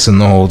hissing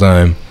the whole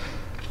time.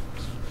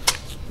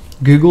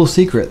 Google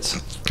secrets,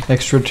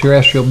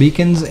 extraterrestrial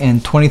beacons,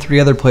 and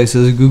 23 other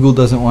places Google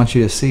doesn't want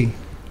you to see.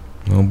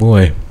 Oh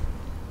boy.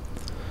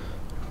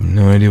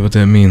 No idea what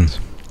that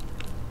means.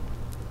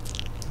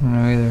 I don't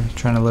know either.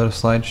 Trying to load a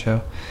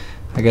slideshow.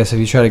 I guess if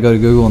you try to go to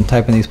Google and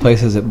type in these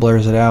places, it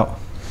blurs it out.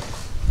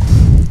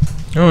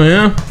 Oh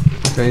yeah?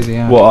 Crazy,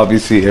 huh? Well,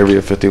 obviously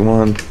Area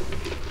 51.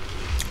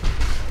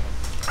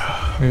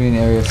 Maybe in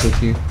Area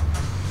 50.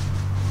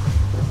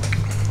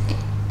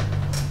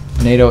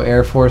 NATO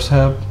Air Force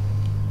Hub.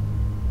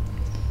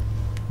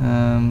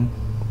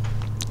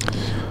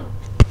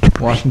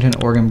 Washington,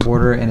 Oregon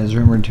border, and is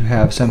rumored to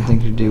have something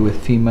to do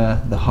with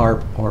FEMA, the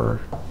HARP, or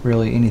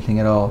really anything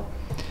at all.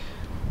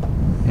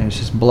 And it's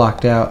just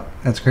blocked out.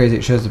 That's crazy.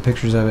 It shows the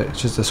pictures of it.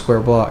 It's just a square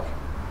block.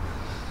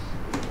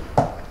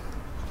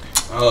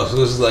 Oh, so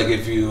this is like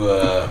if you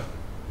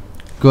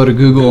Go to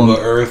Google Google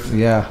and Earth,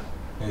 yeah,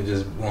 it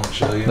just won't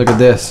show you. look at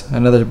this.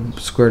 Another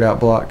squared out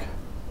block.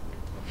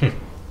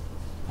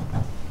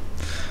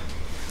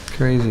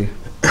 Crazy.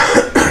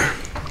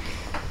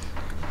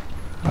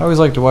 I always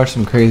like to watch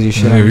some crazy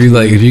shit.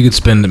 If you could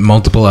spend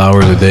multiple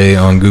hours a day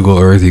on Google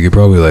Earth, you could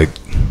probably I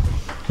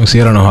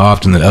don't know how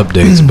often it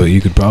updates, but you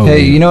could probably.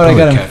 Hey, you know what I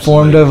got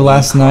informed of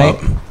last night?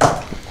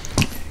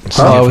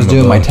 While I was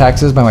doing my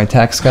taxes by my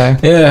tax guy.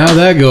 Yeah, how'd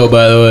that go,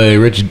 by the way,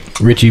 Richie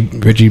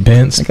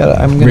Pants? I'm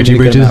gonna Richie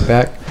be getting Bridges? that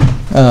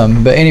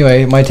back. But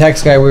anyway, my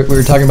tax guy, we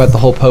were talking about the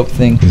whole Pope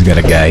thing. He's got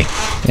a guy.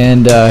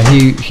 And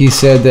he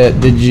said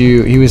that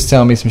he was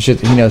telling me some shit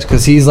that he knows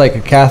because he's like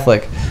a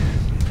Catholic,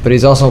 but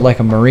he's also like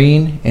a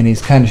Marine, and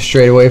he's kind of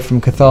straight away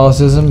from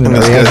Catholicism, and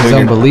he has his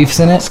own beliefs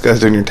in it. This guy's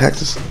doing your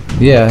taxes.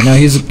 Yeah, no,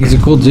 he's a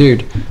cool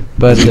dude.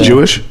 But Is he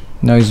Jewish?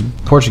 No, he's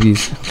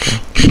Portuguese.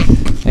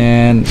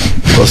 And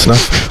Close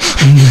enough.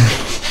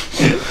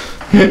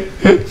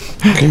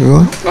 Okay,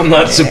 really? I'm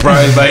not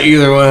surprised by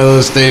either one of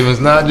those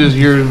statements. Not just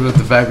yours, but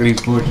the fact that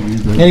he's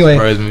Portuguese.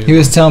 anyway, he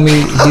was telling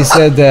me. He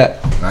said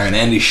that Ryan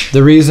Andish.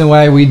 the reason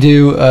why we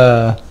do,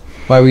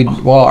 why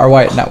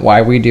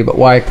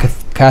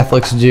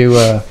Catholics do,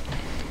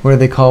 what do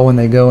they call when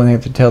they go and they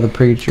have to tell the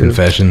preacher?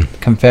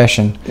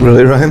 Confession.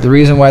 Really, Ryan? The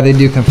reason why they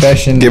do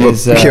confession Give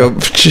is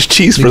up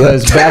cheese for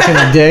because that. back in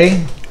the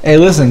day, hey,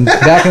 listen,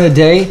 back in the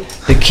day,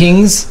 the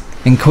kings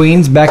and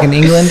queens back in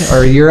England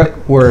or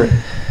Europe were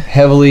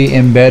heavily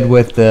in bed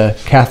with the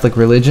Catholic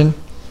religion,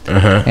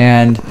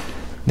 and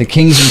the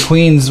kings and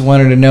queens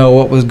wanted to know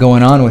what was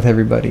going on with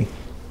everybody,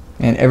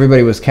 and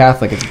everybody was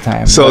Catholic at the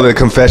time. So the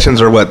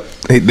confessions are what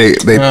They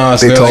Oh,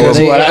 so told that's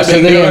him. what I've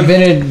been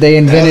doing. They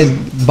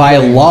invented by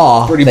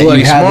law pretty that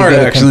bloody you had smart, to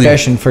go to actually.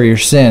 confession for your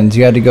sins.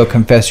 You had to go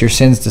confess your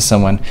sins to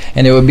someone,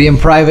 and it would be in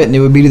private, and it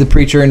would be to the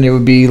preacher, and it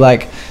would be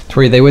like to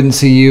where they wouldn't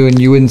see you, and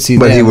you wouldn't see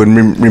But them. he would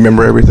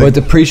remember everything. But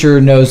the preacher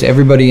knows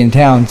everybody in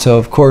town, so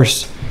of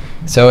course,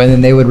 and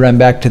then they would run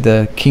back to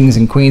the kings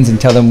and queens and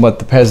tell them what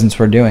the peasants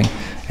were doing,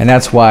 and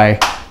that's why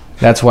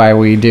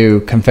we do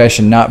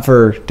confession, not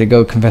to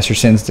go confess your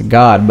sins to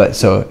God, but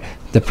so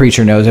the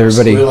preacher knows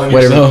everybody, Swear on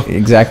whatever yourself.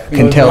 exactly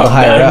can tell the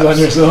higher ups.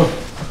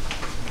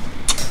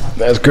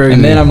 That's crazy.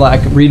 And then I'm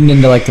like reading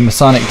into like the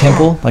Masonic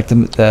temple, like the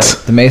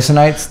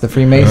Masonites, the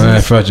Freemasons,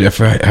 I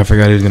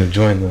forgot he was gonna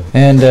join the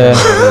and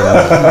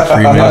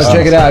Freemasons.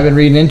 check it out. I've been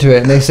reading into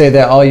it, and they say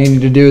that all you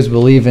need to do is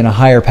believe in a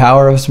higher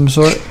power of some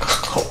sort.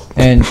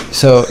 And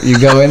so you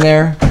go in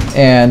there,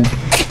 and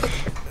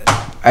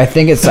I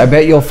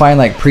bet you'll find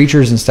like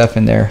preachers and stuff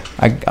in there.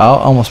 I'll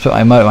almost put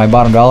my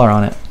bottom dollar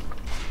on it,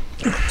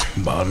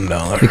 Bottom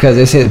dollar. because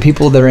they say the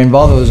people that are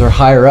involved with those are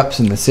higher ups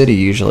in the city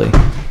usually.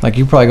 Like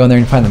you probably go in there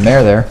and find the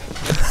mayor there,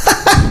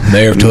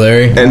 Mayor of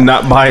Tulare. And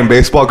not buying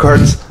baseball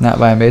cards. not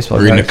buying baseball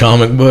Reading a cards.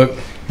 comic book.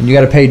 And you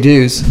got to pay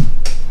dues.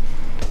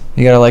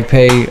 You got to like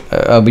pay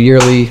a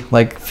yearly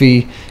like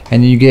fee,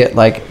 and you get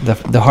like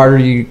the harder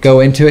you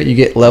go into it, you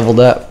get leveled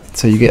up.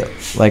 So you get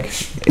like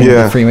in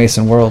Yeah. the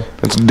Freemason world.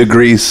 It's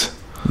degrees.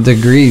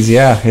 Degrees,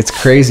 yeah, it's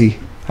crazy.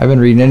 I've been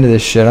reading into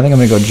this shit. I think I'm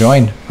gonna go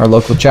join our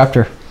local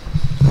chapter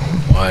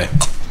Why?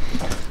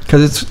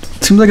 because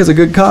it seems like it's a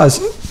good cause.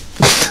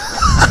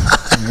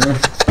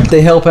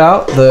 They help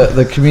out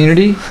the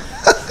community.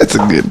 It's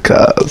a good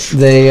cause.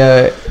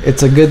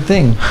 It's a good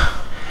thing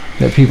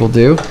that people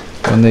do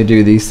when they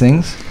do these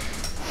things.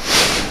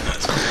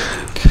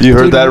 You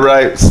heard that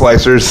right,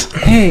 Slicers.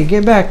 Hey,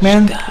 get back,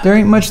 man. There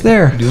ain't much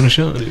there. Doing a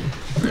show, dude.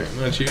 Very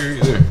much here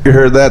either. You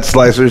heard that,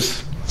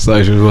 Slicers.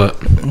 Slicers what?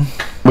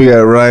 We got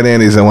Ryan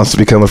Andes that wants to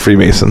become a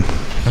Freemason.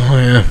 Oh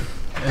yeah.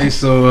 Hey,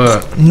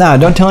 so Nah,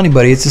 don't tell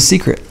anybody. It's a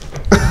secret.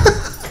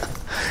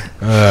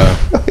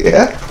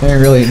 Yeah. They're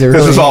really.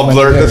 This is all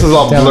blurred. This is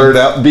all Tell 'em. blurred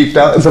out, beeped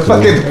out. It's a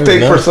fucking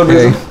thing for some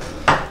reason.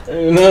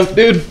 enough,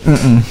 dude.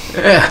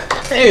 Yeah.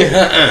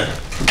 Hey,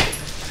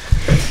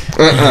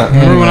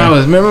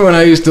 Remember when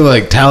I used to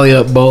like tally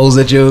up balls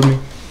that you owed me?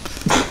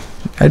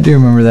 I do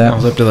remember I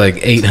was that. up to like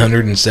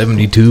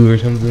 872 or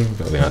something.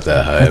 Probably not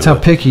that high. That's how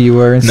but- picky you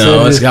were.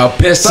 No, it's how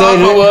pissed off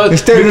I was.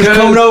 Instead of just because-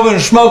 coming over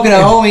and smoking a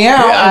homie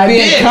out Yeah, and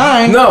being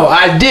kind. No,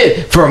 I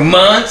did for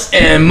months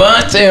and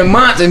months and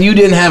months, and you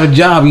didn't have a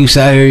job. You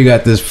sat here, you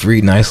got this free,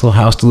 nice little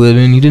house to live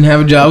in. You didn't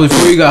have a job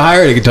before you got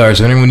hired at Guitar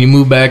Center. When you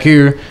moved back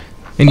here,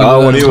 and you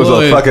Oh, when he was a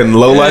unemployed. fucking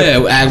lowlife?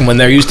 Yeah, and when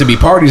there used to be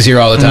parties here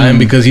all the time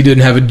because he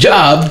didn't have a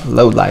job,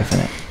 Low life in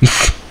it.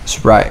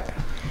 That's right.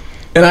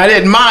 and I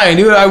didn't mind,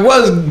 dude. I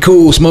was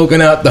cool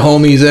smoking out the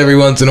homies every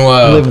once in a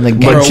while. Living the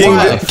For a But ghetto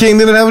while. King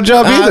didn't have a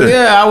job either.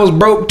 Yeah, I was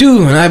broke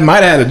too, and I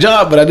might have had a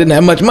job, but I didn't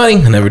have much money.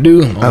 I never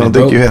do. I don't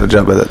think you had a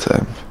job at that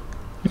time.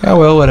 Yeah,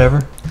 well,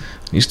 whatever.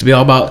 Used to be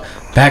all about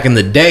back in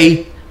the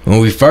day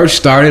when we first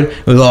started.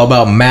 It was all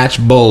about match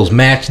bowls,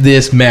 match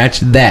this, match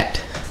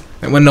that.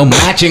 There wasn't no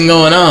matching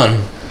going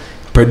on.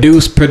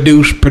 Produce.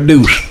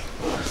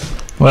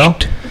 Well,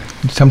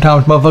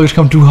 sometimes motherfuckers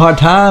come through hard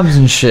times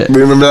and shit.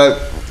 Remember that?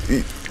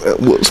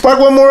 Spark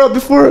one more up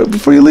before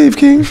you leave,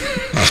 King.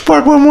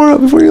 Spark one more up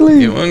before you Get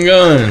leave. one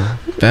going.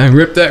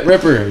 Rip that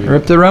ripper.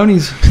 Rip the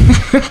Ronies.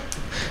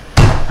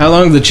 How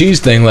long did the cheese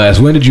thing last?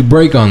 When did you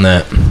break on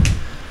that?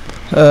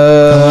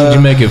 How long did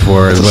you make it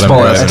for? Is what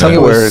small I'm ass I asking.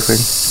 think it Tupperware was thing.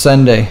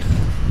 Sunday.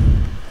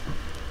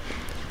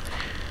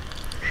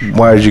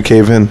 Why did you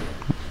cave in?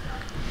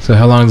 So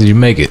how long did you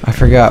make it? I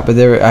forgot, but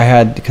I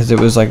had because it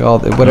was like all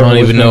whatever. I don't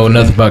was even know meant for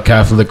nothing me. about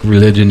Catholic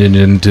religion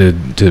and to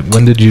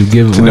when did you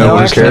give it? To know No,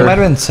 what actually, care? it might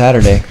have been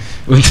Saturday.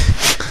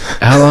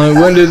 How long?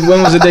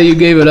 When was the day you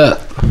gave it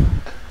up?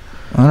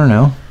 I don't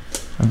know.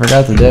 I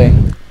forgot the day.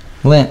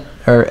 Lent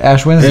or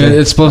Ash Wednesday. And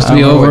it's supposed to I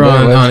be don't know over what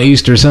day it was. on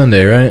Easter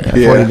Sunday, right? Yeah,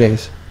 Yeah. 40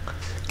 days.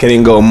 Can't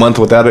even go a month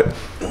without it.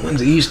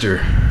 When's Easter?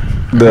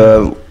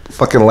 The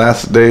fucking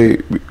last day.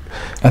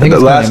 I think the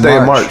it's last day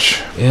in of March.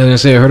 Yeah, I was gonna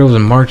say I heard it was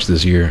in March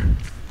this year.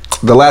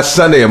 The last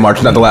Sunday of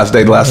March, not the last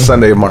day. The last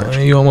Sunday of March.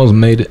 You almost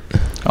made it.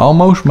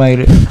 Almost made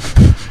it.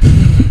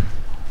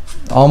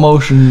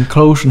 Almost and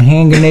close and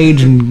hand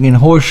grenades and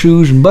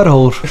horseshoes and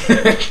buttholes.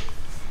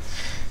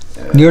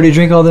 You already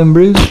drink all them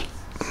brews?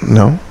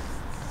 No,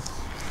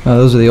 Oh,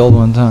 those are the old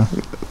ones, huh?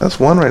 that's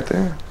one right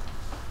there.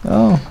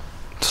 Oh,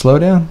 slow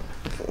down.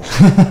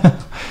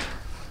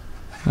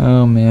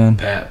 Oh, man.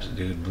 Paps,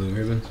 dude, blue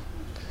ribbons.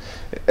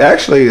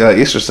 Actually,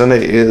 Easter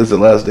Sunday is the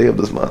last day of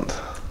this month.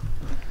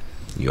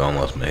 You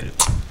almost made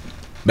it.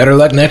 Better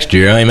luck next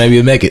year. I mean, maybe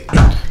you'll make it.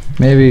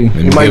 Maybe.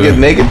 Maybe You might give get up-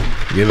 naked.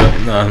 Give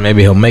up. No,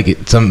 maybe he'll make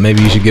it.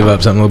 Maybe you should give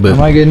up something a I little bit.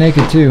 might get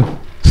naked, too.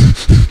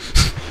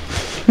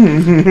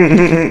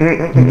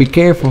 Be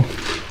careful.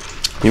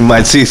 You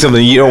might see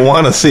something you don't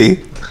want to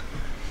see.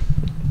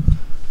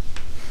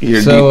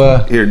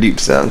 Hear deep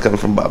sound coming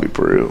from Bobby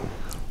Peru.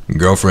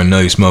 Girlfriend know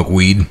you smoke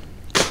weed.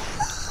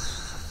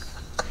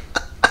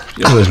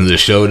 You don't listen to the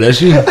show, does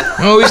she?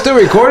 Oh, we still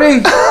recording?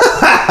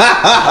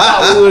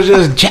 Oh, we were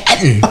just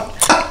chatting.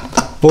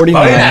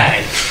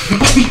 49.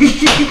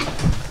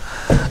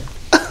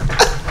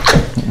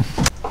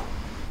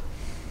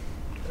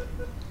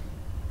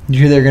 Did you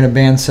hear they're going to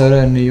ban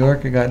soda in New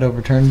York? It got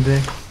overturned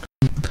today.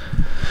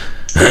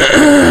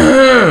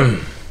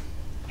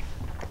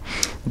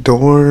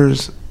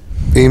 Doors,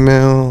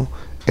 email,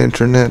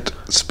 internet,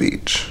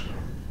 speech.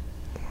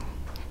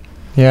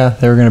 Yeah,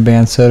 they were going to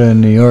ban soda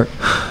in New York.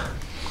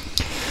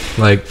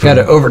 Like, Got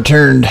it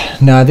overturned.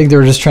 No, I think they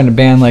were just trying to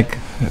ban like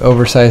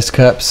oversized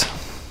cups.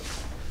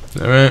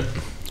 all right.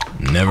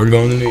 Never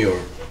going to New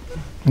York.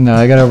 No,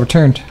 I got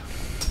overturned.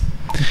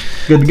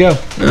 Good to go.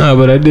 No,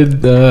 but I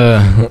did.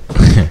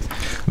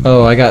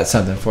 Oh, I got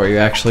something for you.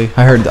 Actually,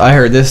 I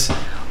heard this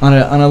on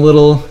a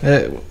little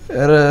at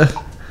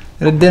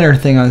a dinner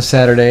thing on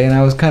Saturday, and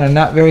I was kind of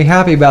not very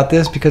happy about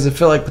this because I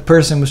felt like the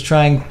person was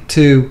trying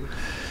to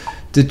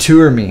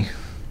detour me.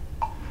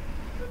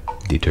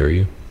 Deter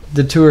you?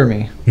 Detour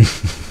me.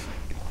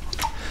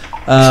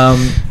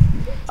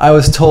 I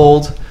was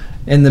told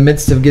in the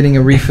midst of getting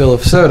a refill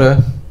of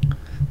soda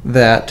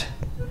that,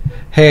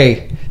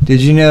 hey, did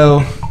you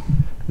know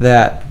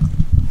that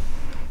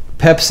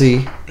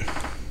Pepsi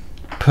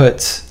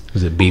puts,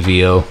 Is it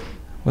BVO?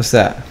 what's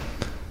that?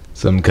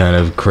 Some kind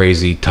of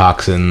crazy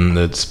toxin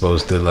that's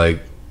supposed to like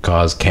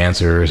cause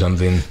cancer or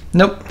something?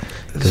 Nope.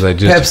 'Cause I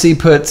just- Pepsi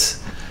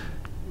puts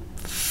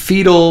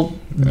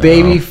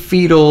baby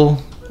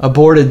fetal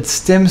aborted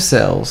stem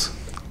cells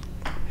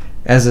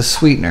as a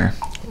sweetener.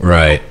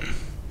 Right.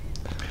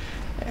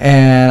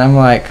 And I'm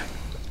like,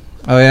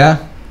 oh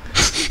yeah?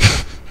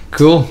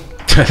 Cool.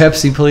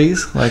 Pepsi,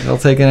 please. Like, I'll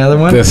take another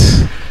one.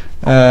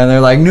 And they're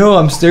like, no,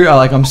 I'm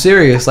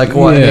serious. Like,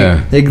 what?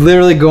 Yeah. They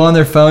literally go on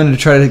their phone to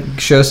try to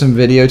show some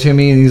video to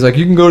me, and he's like,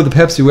 you can go to the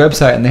Pepsi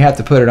website, and they have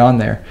to put it on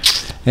there,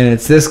 and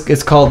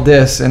it's called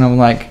this, and I'm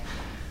like,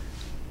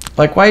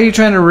 why are you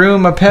trying to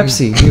ruin my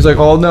Pepsi? He's like,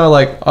 oh no,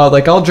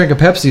 I'll drink a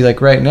Pepsi like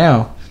right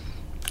now,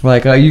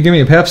 like you give me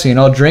a Pepsi and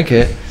I'll drink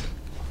it,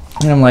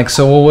 and I'm like,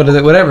 so well,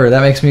 whatever,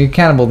 that makes me a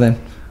cannibal then.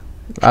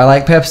 I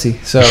like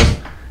Pepsi, so.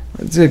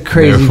 It's a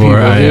crazy Therefore, people,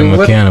 I dude. am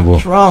a cannibal.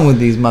 What's wrong with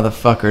these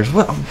motherfuckers?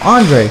 What,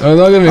 Andre? Oh,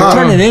 don't get me I'm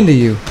wrong. turning into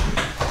you.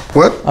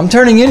 What? I'm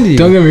turning into you.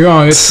 Don't get me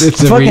wrong. It's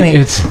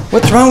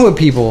What's wrong with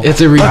people? It's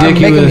a Fucking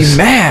making ridiculous- me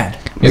mad.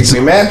 Makes me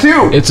mad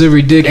too. It's a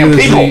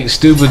ridiculously people.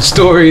 stupid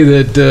story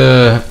that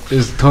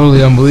is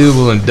totally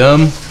unbelievable and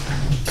dumb.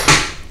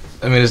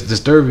 I mean, it's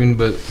disturbing,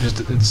 but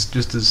it's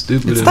just as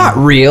stupid. It's not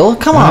real.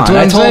 Come on. That's what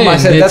I I'm told him. I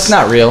saying. said that's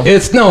not real.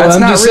 That's not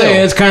just real.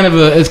 saying it's kind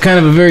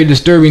of a very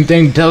disturbing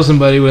thing to tell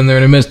somebody when they're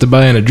in the midst of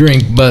buying a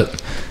drink. But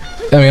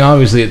I mean,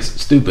 obviously, it's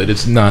stupid.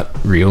 It's not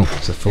real.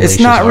 It's a fallacious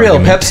It's not real.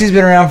 argument. Pepsi's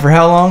been around for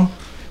how long?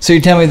 So you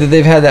tell me that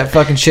they've had that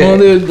fucking shit. Well,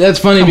 dude, that's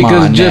funny Come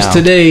because on just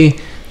now. today,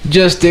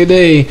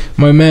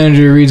 my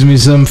manager reads me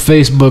some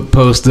Facebook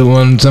post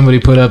that somebody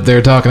put up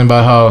there talking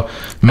about how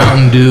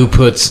Mountain Dew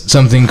puts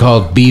something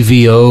called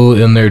BVO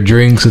in their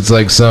drinks. It's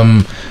like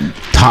some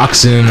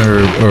toxin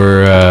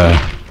or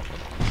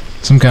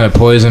some kind of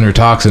poison or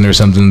toxin or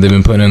something they've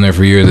been putting in there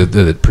for years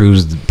that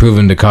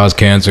proven to cause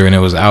cancer, and it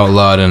was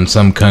outlawed in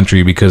some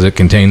country because it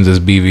contains this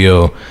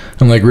BVO.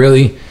 I'm like,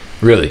 really?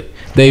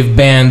 They've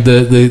banned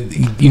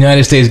the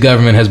United States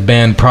government has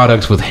banned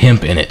products with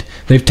hemp in it.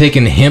 They've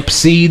taken hemp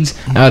seeds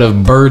out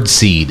of bird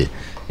seed.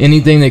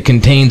 Anything that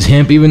contains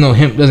hemp, even though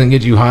hemp doesn't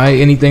get you high,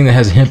 anything that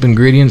has hemp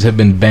ingredients have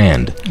been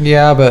banned.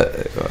 Yeah, but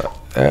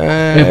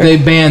If they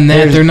ban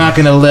that, they're not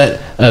going to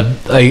let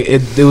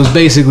it was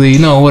basically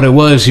what it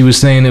was. She was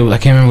saying I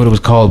can't remember what it was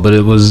called, but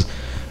it was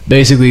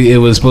basically it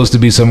was supposed to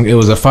be it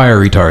was a fire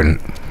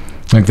retardant,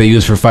 like they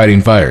use for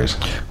fighting fires.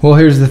 well,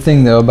 here's the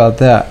thing though about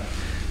that.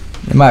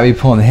 They might be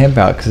pulling the hemp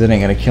out because it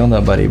ain't gonna kill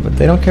nobody, but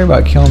they don't care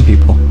about killing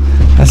people.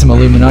 That's some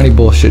Illuminati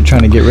bullshit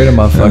trying to get rid of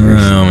motherfuckers.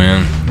 Oh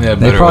man, yeah,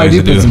 They probably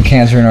do put some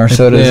cancer in our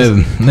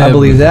sodas. Yeah, I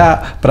believe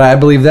that, but I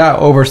believe that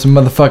over some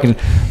motherfucking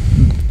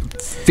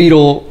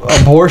fetal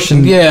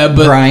abortion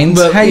grinds.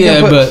 But, How you yeah,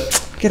 gonna but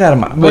get out of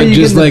my. Where but you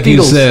just getting like the you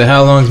fetals? said,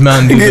 how long's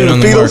Mountain Dew been on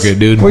the Fetals? market,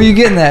 dude? Where you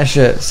getting that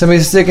shit?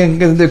 Somebody's sticking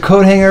the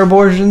coat hanger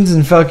abortions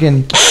and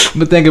fucking.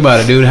 But think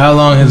about it, dude. How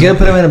long has You gotta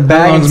put 'em in a bag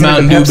How long's instead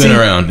of Mountain Dew been Pepsi?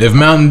 around? If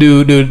Mountain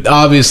Dew, dude,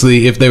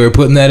 obviously, if they were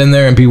putting that in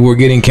there and people were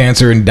getting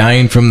cancer and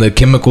dying from the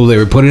chemical they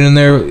were putting in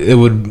there,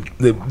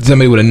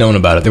 somebody would have known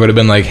about it. They would have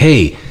been like,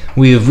 "Hey,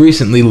 we have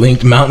recently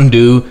linked Mountain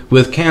Dew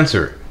with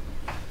cancer."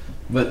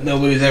 But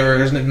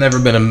there's never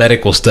been a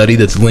medical study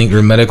that's linked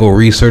or medical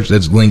research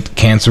that's linked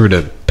cancer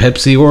to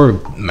Pepsi or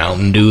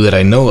Mountain Dew that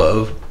I know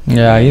of.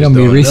 Yeah, you don't Just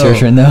be don't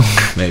researching though.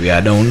 Maybe I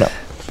don't know.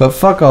 But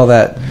fuck all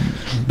that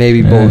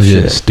baby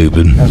bullshit. Just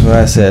stupid. That's what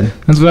I said.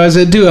 That's what I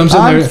said too. I'm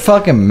sitting I'm there.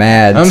 fucking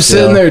mad. I'm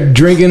still. sitting there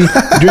drinking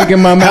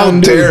my Mountain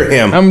Dew. dare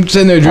him. I'm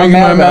sitting there drinking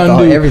mad my about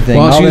Mountain Dew everything.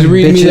 while All she was them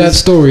reading me that bitches.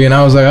 story, and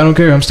I was like, I don't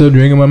care. I'm still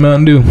drinking my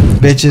Mountain Dew.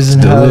 bitches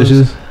and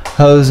Delicious.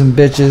 hoes and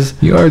bitches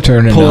You are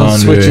turning pulling on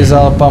switches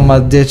all up on my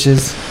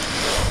ditches.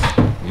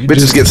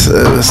 Bitches get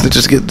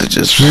stitches get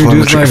ditches You're from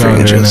the just trick like finger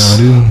Andre inches.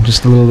 now, dude.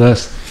 Just a little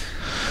less.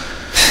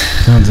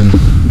 Something.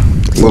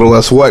 A little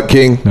less what,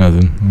 King?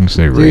 Nothing. I'm gonna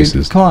say Dude,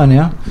 racist. come on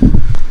now.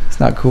 It's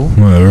not cool.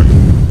 Whatever.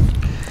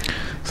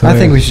 So I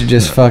think we should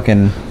just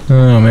fucking.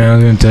 Oh man, I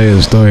was gonna tell you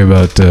the story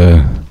about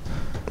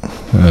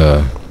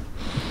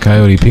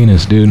Coyote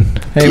Penis, dude.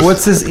 Hey,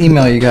 what's this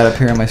email you got up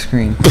here on my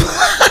screen?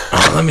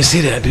 Oh, let me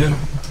see that, dude.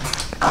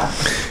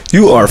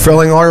 You are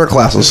failing all your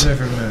classes.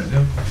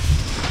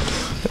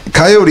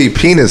 Coyote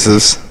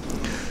penises.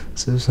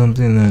 This is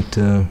something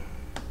that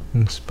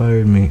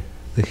inspired me.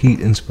 The heat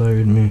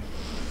inspired me.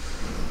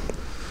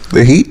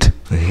 The heat?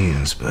 The heat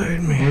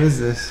inspired me. What is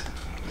this?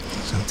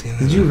 Something.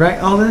 Did you write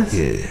all this?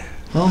 Yeah.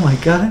 Oh my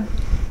god.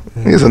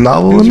 There's a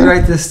novel Did in you there?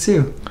 write this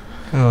too?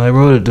 Well, I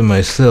wrote it to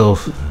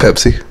myself,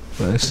 Pepsi.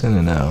 but I sent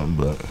it out.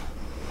 But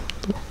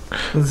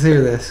Let's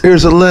hear this.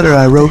 Here's a letter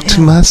I wrote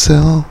to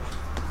myself.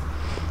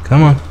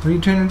 come on, What are you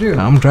trying to do?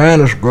 I'm trying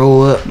to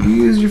scroll up. You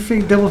use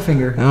your double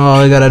finger.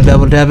 Oh, you gotta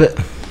double tap it.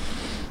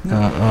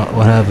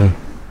 What happened?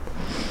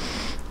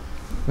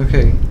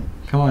 Okay,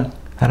 come on.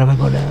 How do I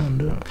go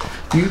down?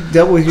 You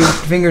double with your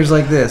fingers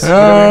like this. Oh Put it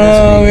on your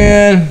screen.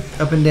 man,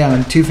 Up and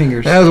down, 2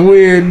 fingers. that was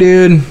weird,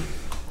 dude.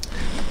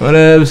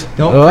 Whatevs.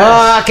 Don't Oh, press.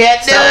 I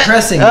can't do Stop it.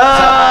 pressing. Oh,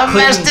 Stop I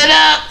messed clicking. it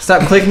up.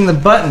 Stop clicking the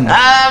button.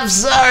 I'm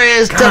sorry,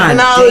 it's God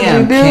technology,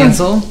 damn, dude.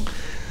 cancel.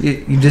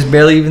 You just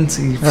barely even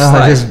see. Oh,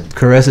 I just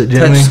caress it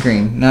gently. touch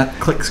screen, not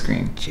click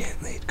screen.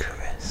 Gently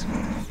caress with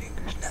my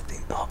fingers.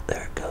 Nothing. Oh,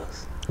 there it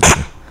goes.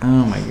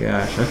 Oh my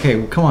gosh. Okay,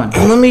 well, come on.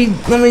 Let me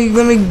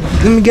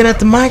get at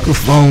the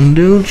microphone,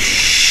 dude.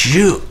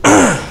 Shoot.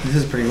 This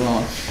is pretty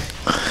long.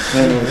 I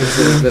don't know what this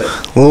is, but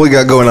What we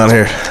got going on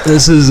here?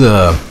 This is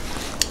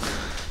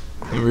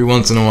every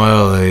once in a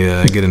while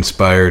I get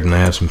inspired and I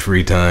have some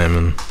free time,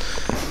 and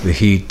the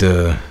heat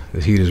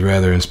is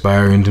rather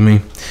inspiring to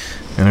me.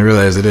 And I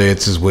realize today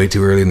it's just way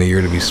too early in the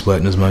year to be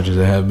sweating as much as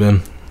I have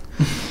been.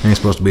 It ain't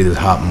supposed to be this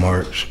hot in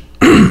March.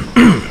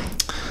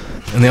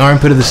 In the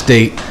armpit of the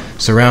state,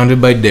 surrounded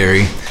by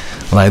dairy,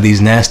 lie these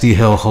nasty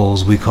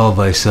hellholes we call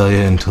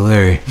Visalia and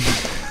Tulare.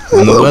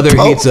 When the weather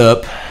heats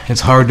up,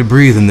 it's hard to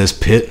breathe in this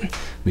pit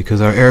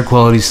because our air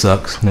quality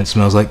sucks and it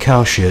smells like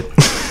cow shit.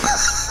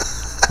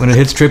 When it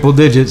hits triple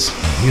digits,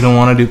 you don't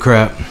want to do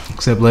crap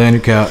except lay on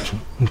your couch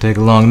and take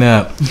a long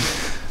nap.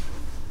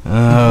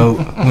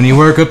 When you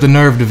work up the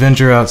nerve to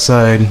venture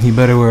outside, you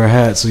better wear a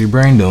hat so your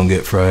brain don't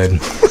get fried.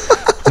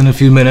 In a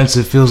few minutes,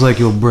 it feels like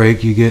you'll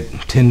break. You get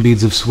 10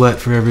 beads of sweat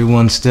for every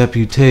one step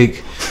you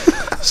take.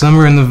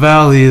 Summer in the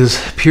valley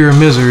is pure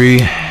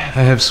misery.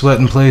 I have sweat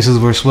in places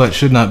where sweat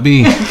should not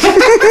be.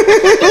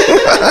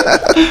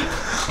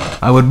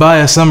 I would buy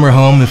a summer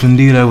home if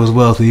indeed I was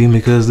wealthy,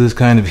 because this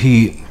kind of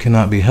heat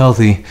cannot be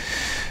healthy.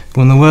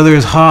 When the weather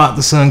is hot,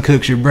 the sun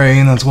cooks your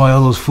brain. That's why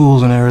all those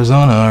fools in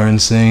Arizona are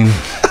insane.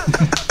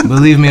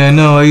 Believe me, I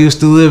know. I used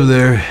to live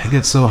there. It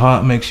gets so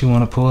hot, makes you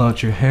want to pull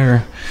out your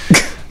hair.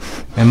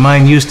 And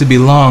mine used to be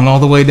long, all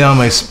the way down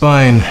my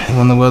spine. And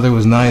when the weather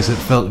was nice, it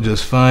felt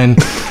just fine.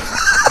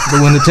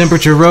 But when the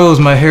temperature rose,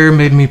 my hair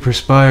made me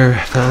perspire.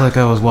 Felt like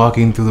I was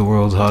walking through the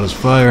world's hottest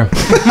fire.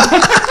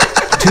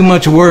 Too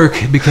much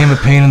work, it became a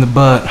pain in the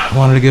butt. I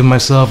wanted to give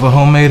myself a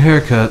homemade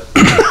haircut.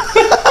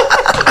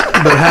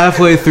 But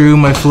halfway through,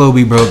 my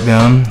Flowbee broke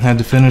down. Had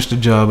to finish the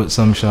job at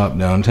some shop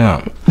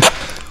downtown.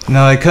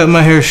 Now, I cut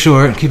my hair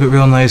short, keep it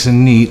real nice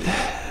and neat.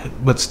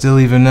 But still,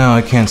 even now,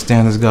 I can't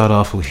stand this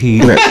god-awful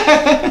heat.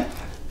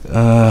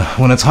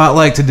 When it's hot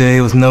like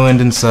today, with no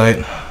end in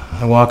sight,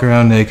 I walk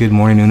around naked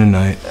morning, noon, and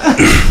night.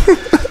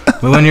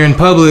 But when you're in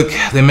public,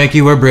 they make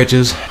you wear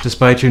breeches,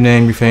 despite your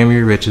name, your fame, or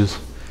your riches.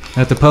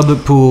 At the public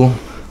pool,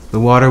 the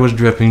water was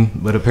dripping,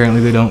 but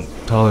apparently they don't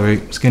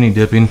tolerate skinny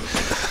dipping.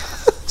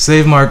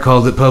 Save Mark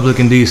called it public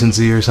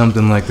indecency or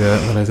something like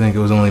that, but I think it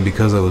was only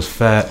because I was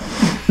fat.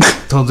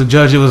 Told the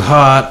judge it was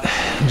hot,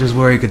 just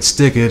where he could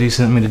stick it. He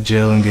sent me to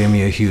jail and gave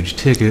me a huge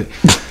ticket.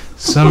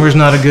 Summer's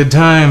not a good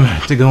time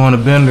to go on a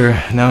bender.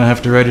 Now I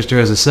have to register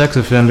as a sex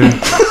offender.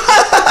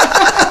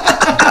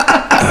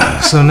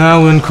 So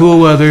now when cool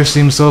weather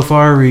seems so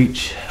far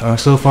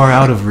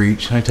out of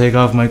reach, I take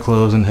off my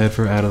clothes and head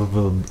for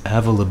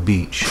Avila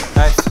Beach.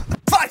 Nice.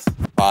 Vice.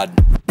 Pod.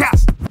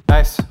 Yes.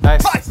 Nice.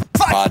 Nice. Vice. Vice.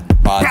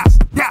 Pod. Pod. Yes.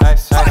 Yes.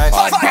 Nice. Vice. Nice.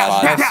 Vice.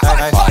 Pod. Yes. Nice. Yes.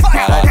 Nice. Vice.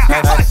 Pod. Yes. Nice.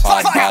 Yes. Nice.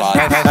 Vice.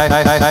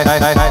 Pod.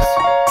 Vice. Nice.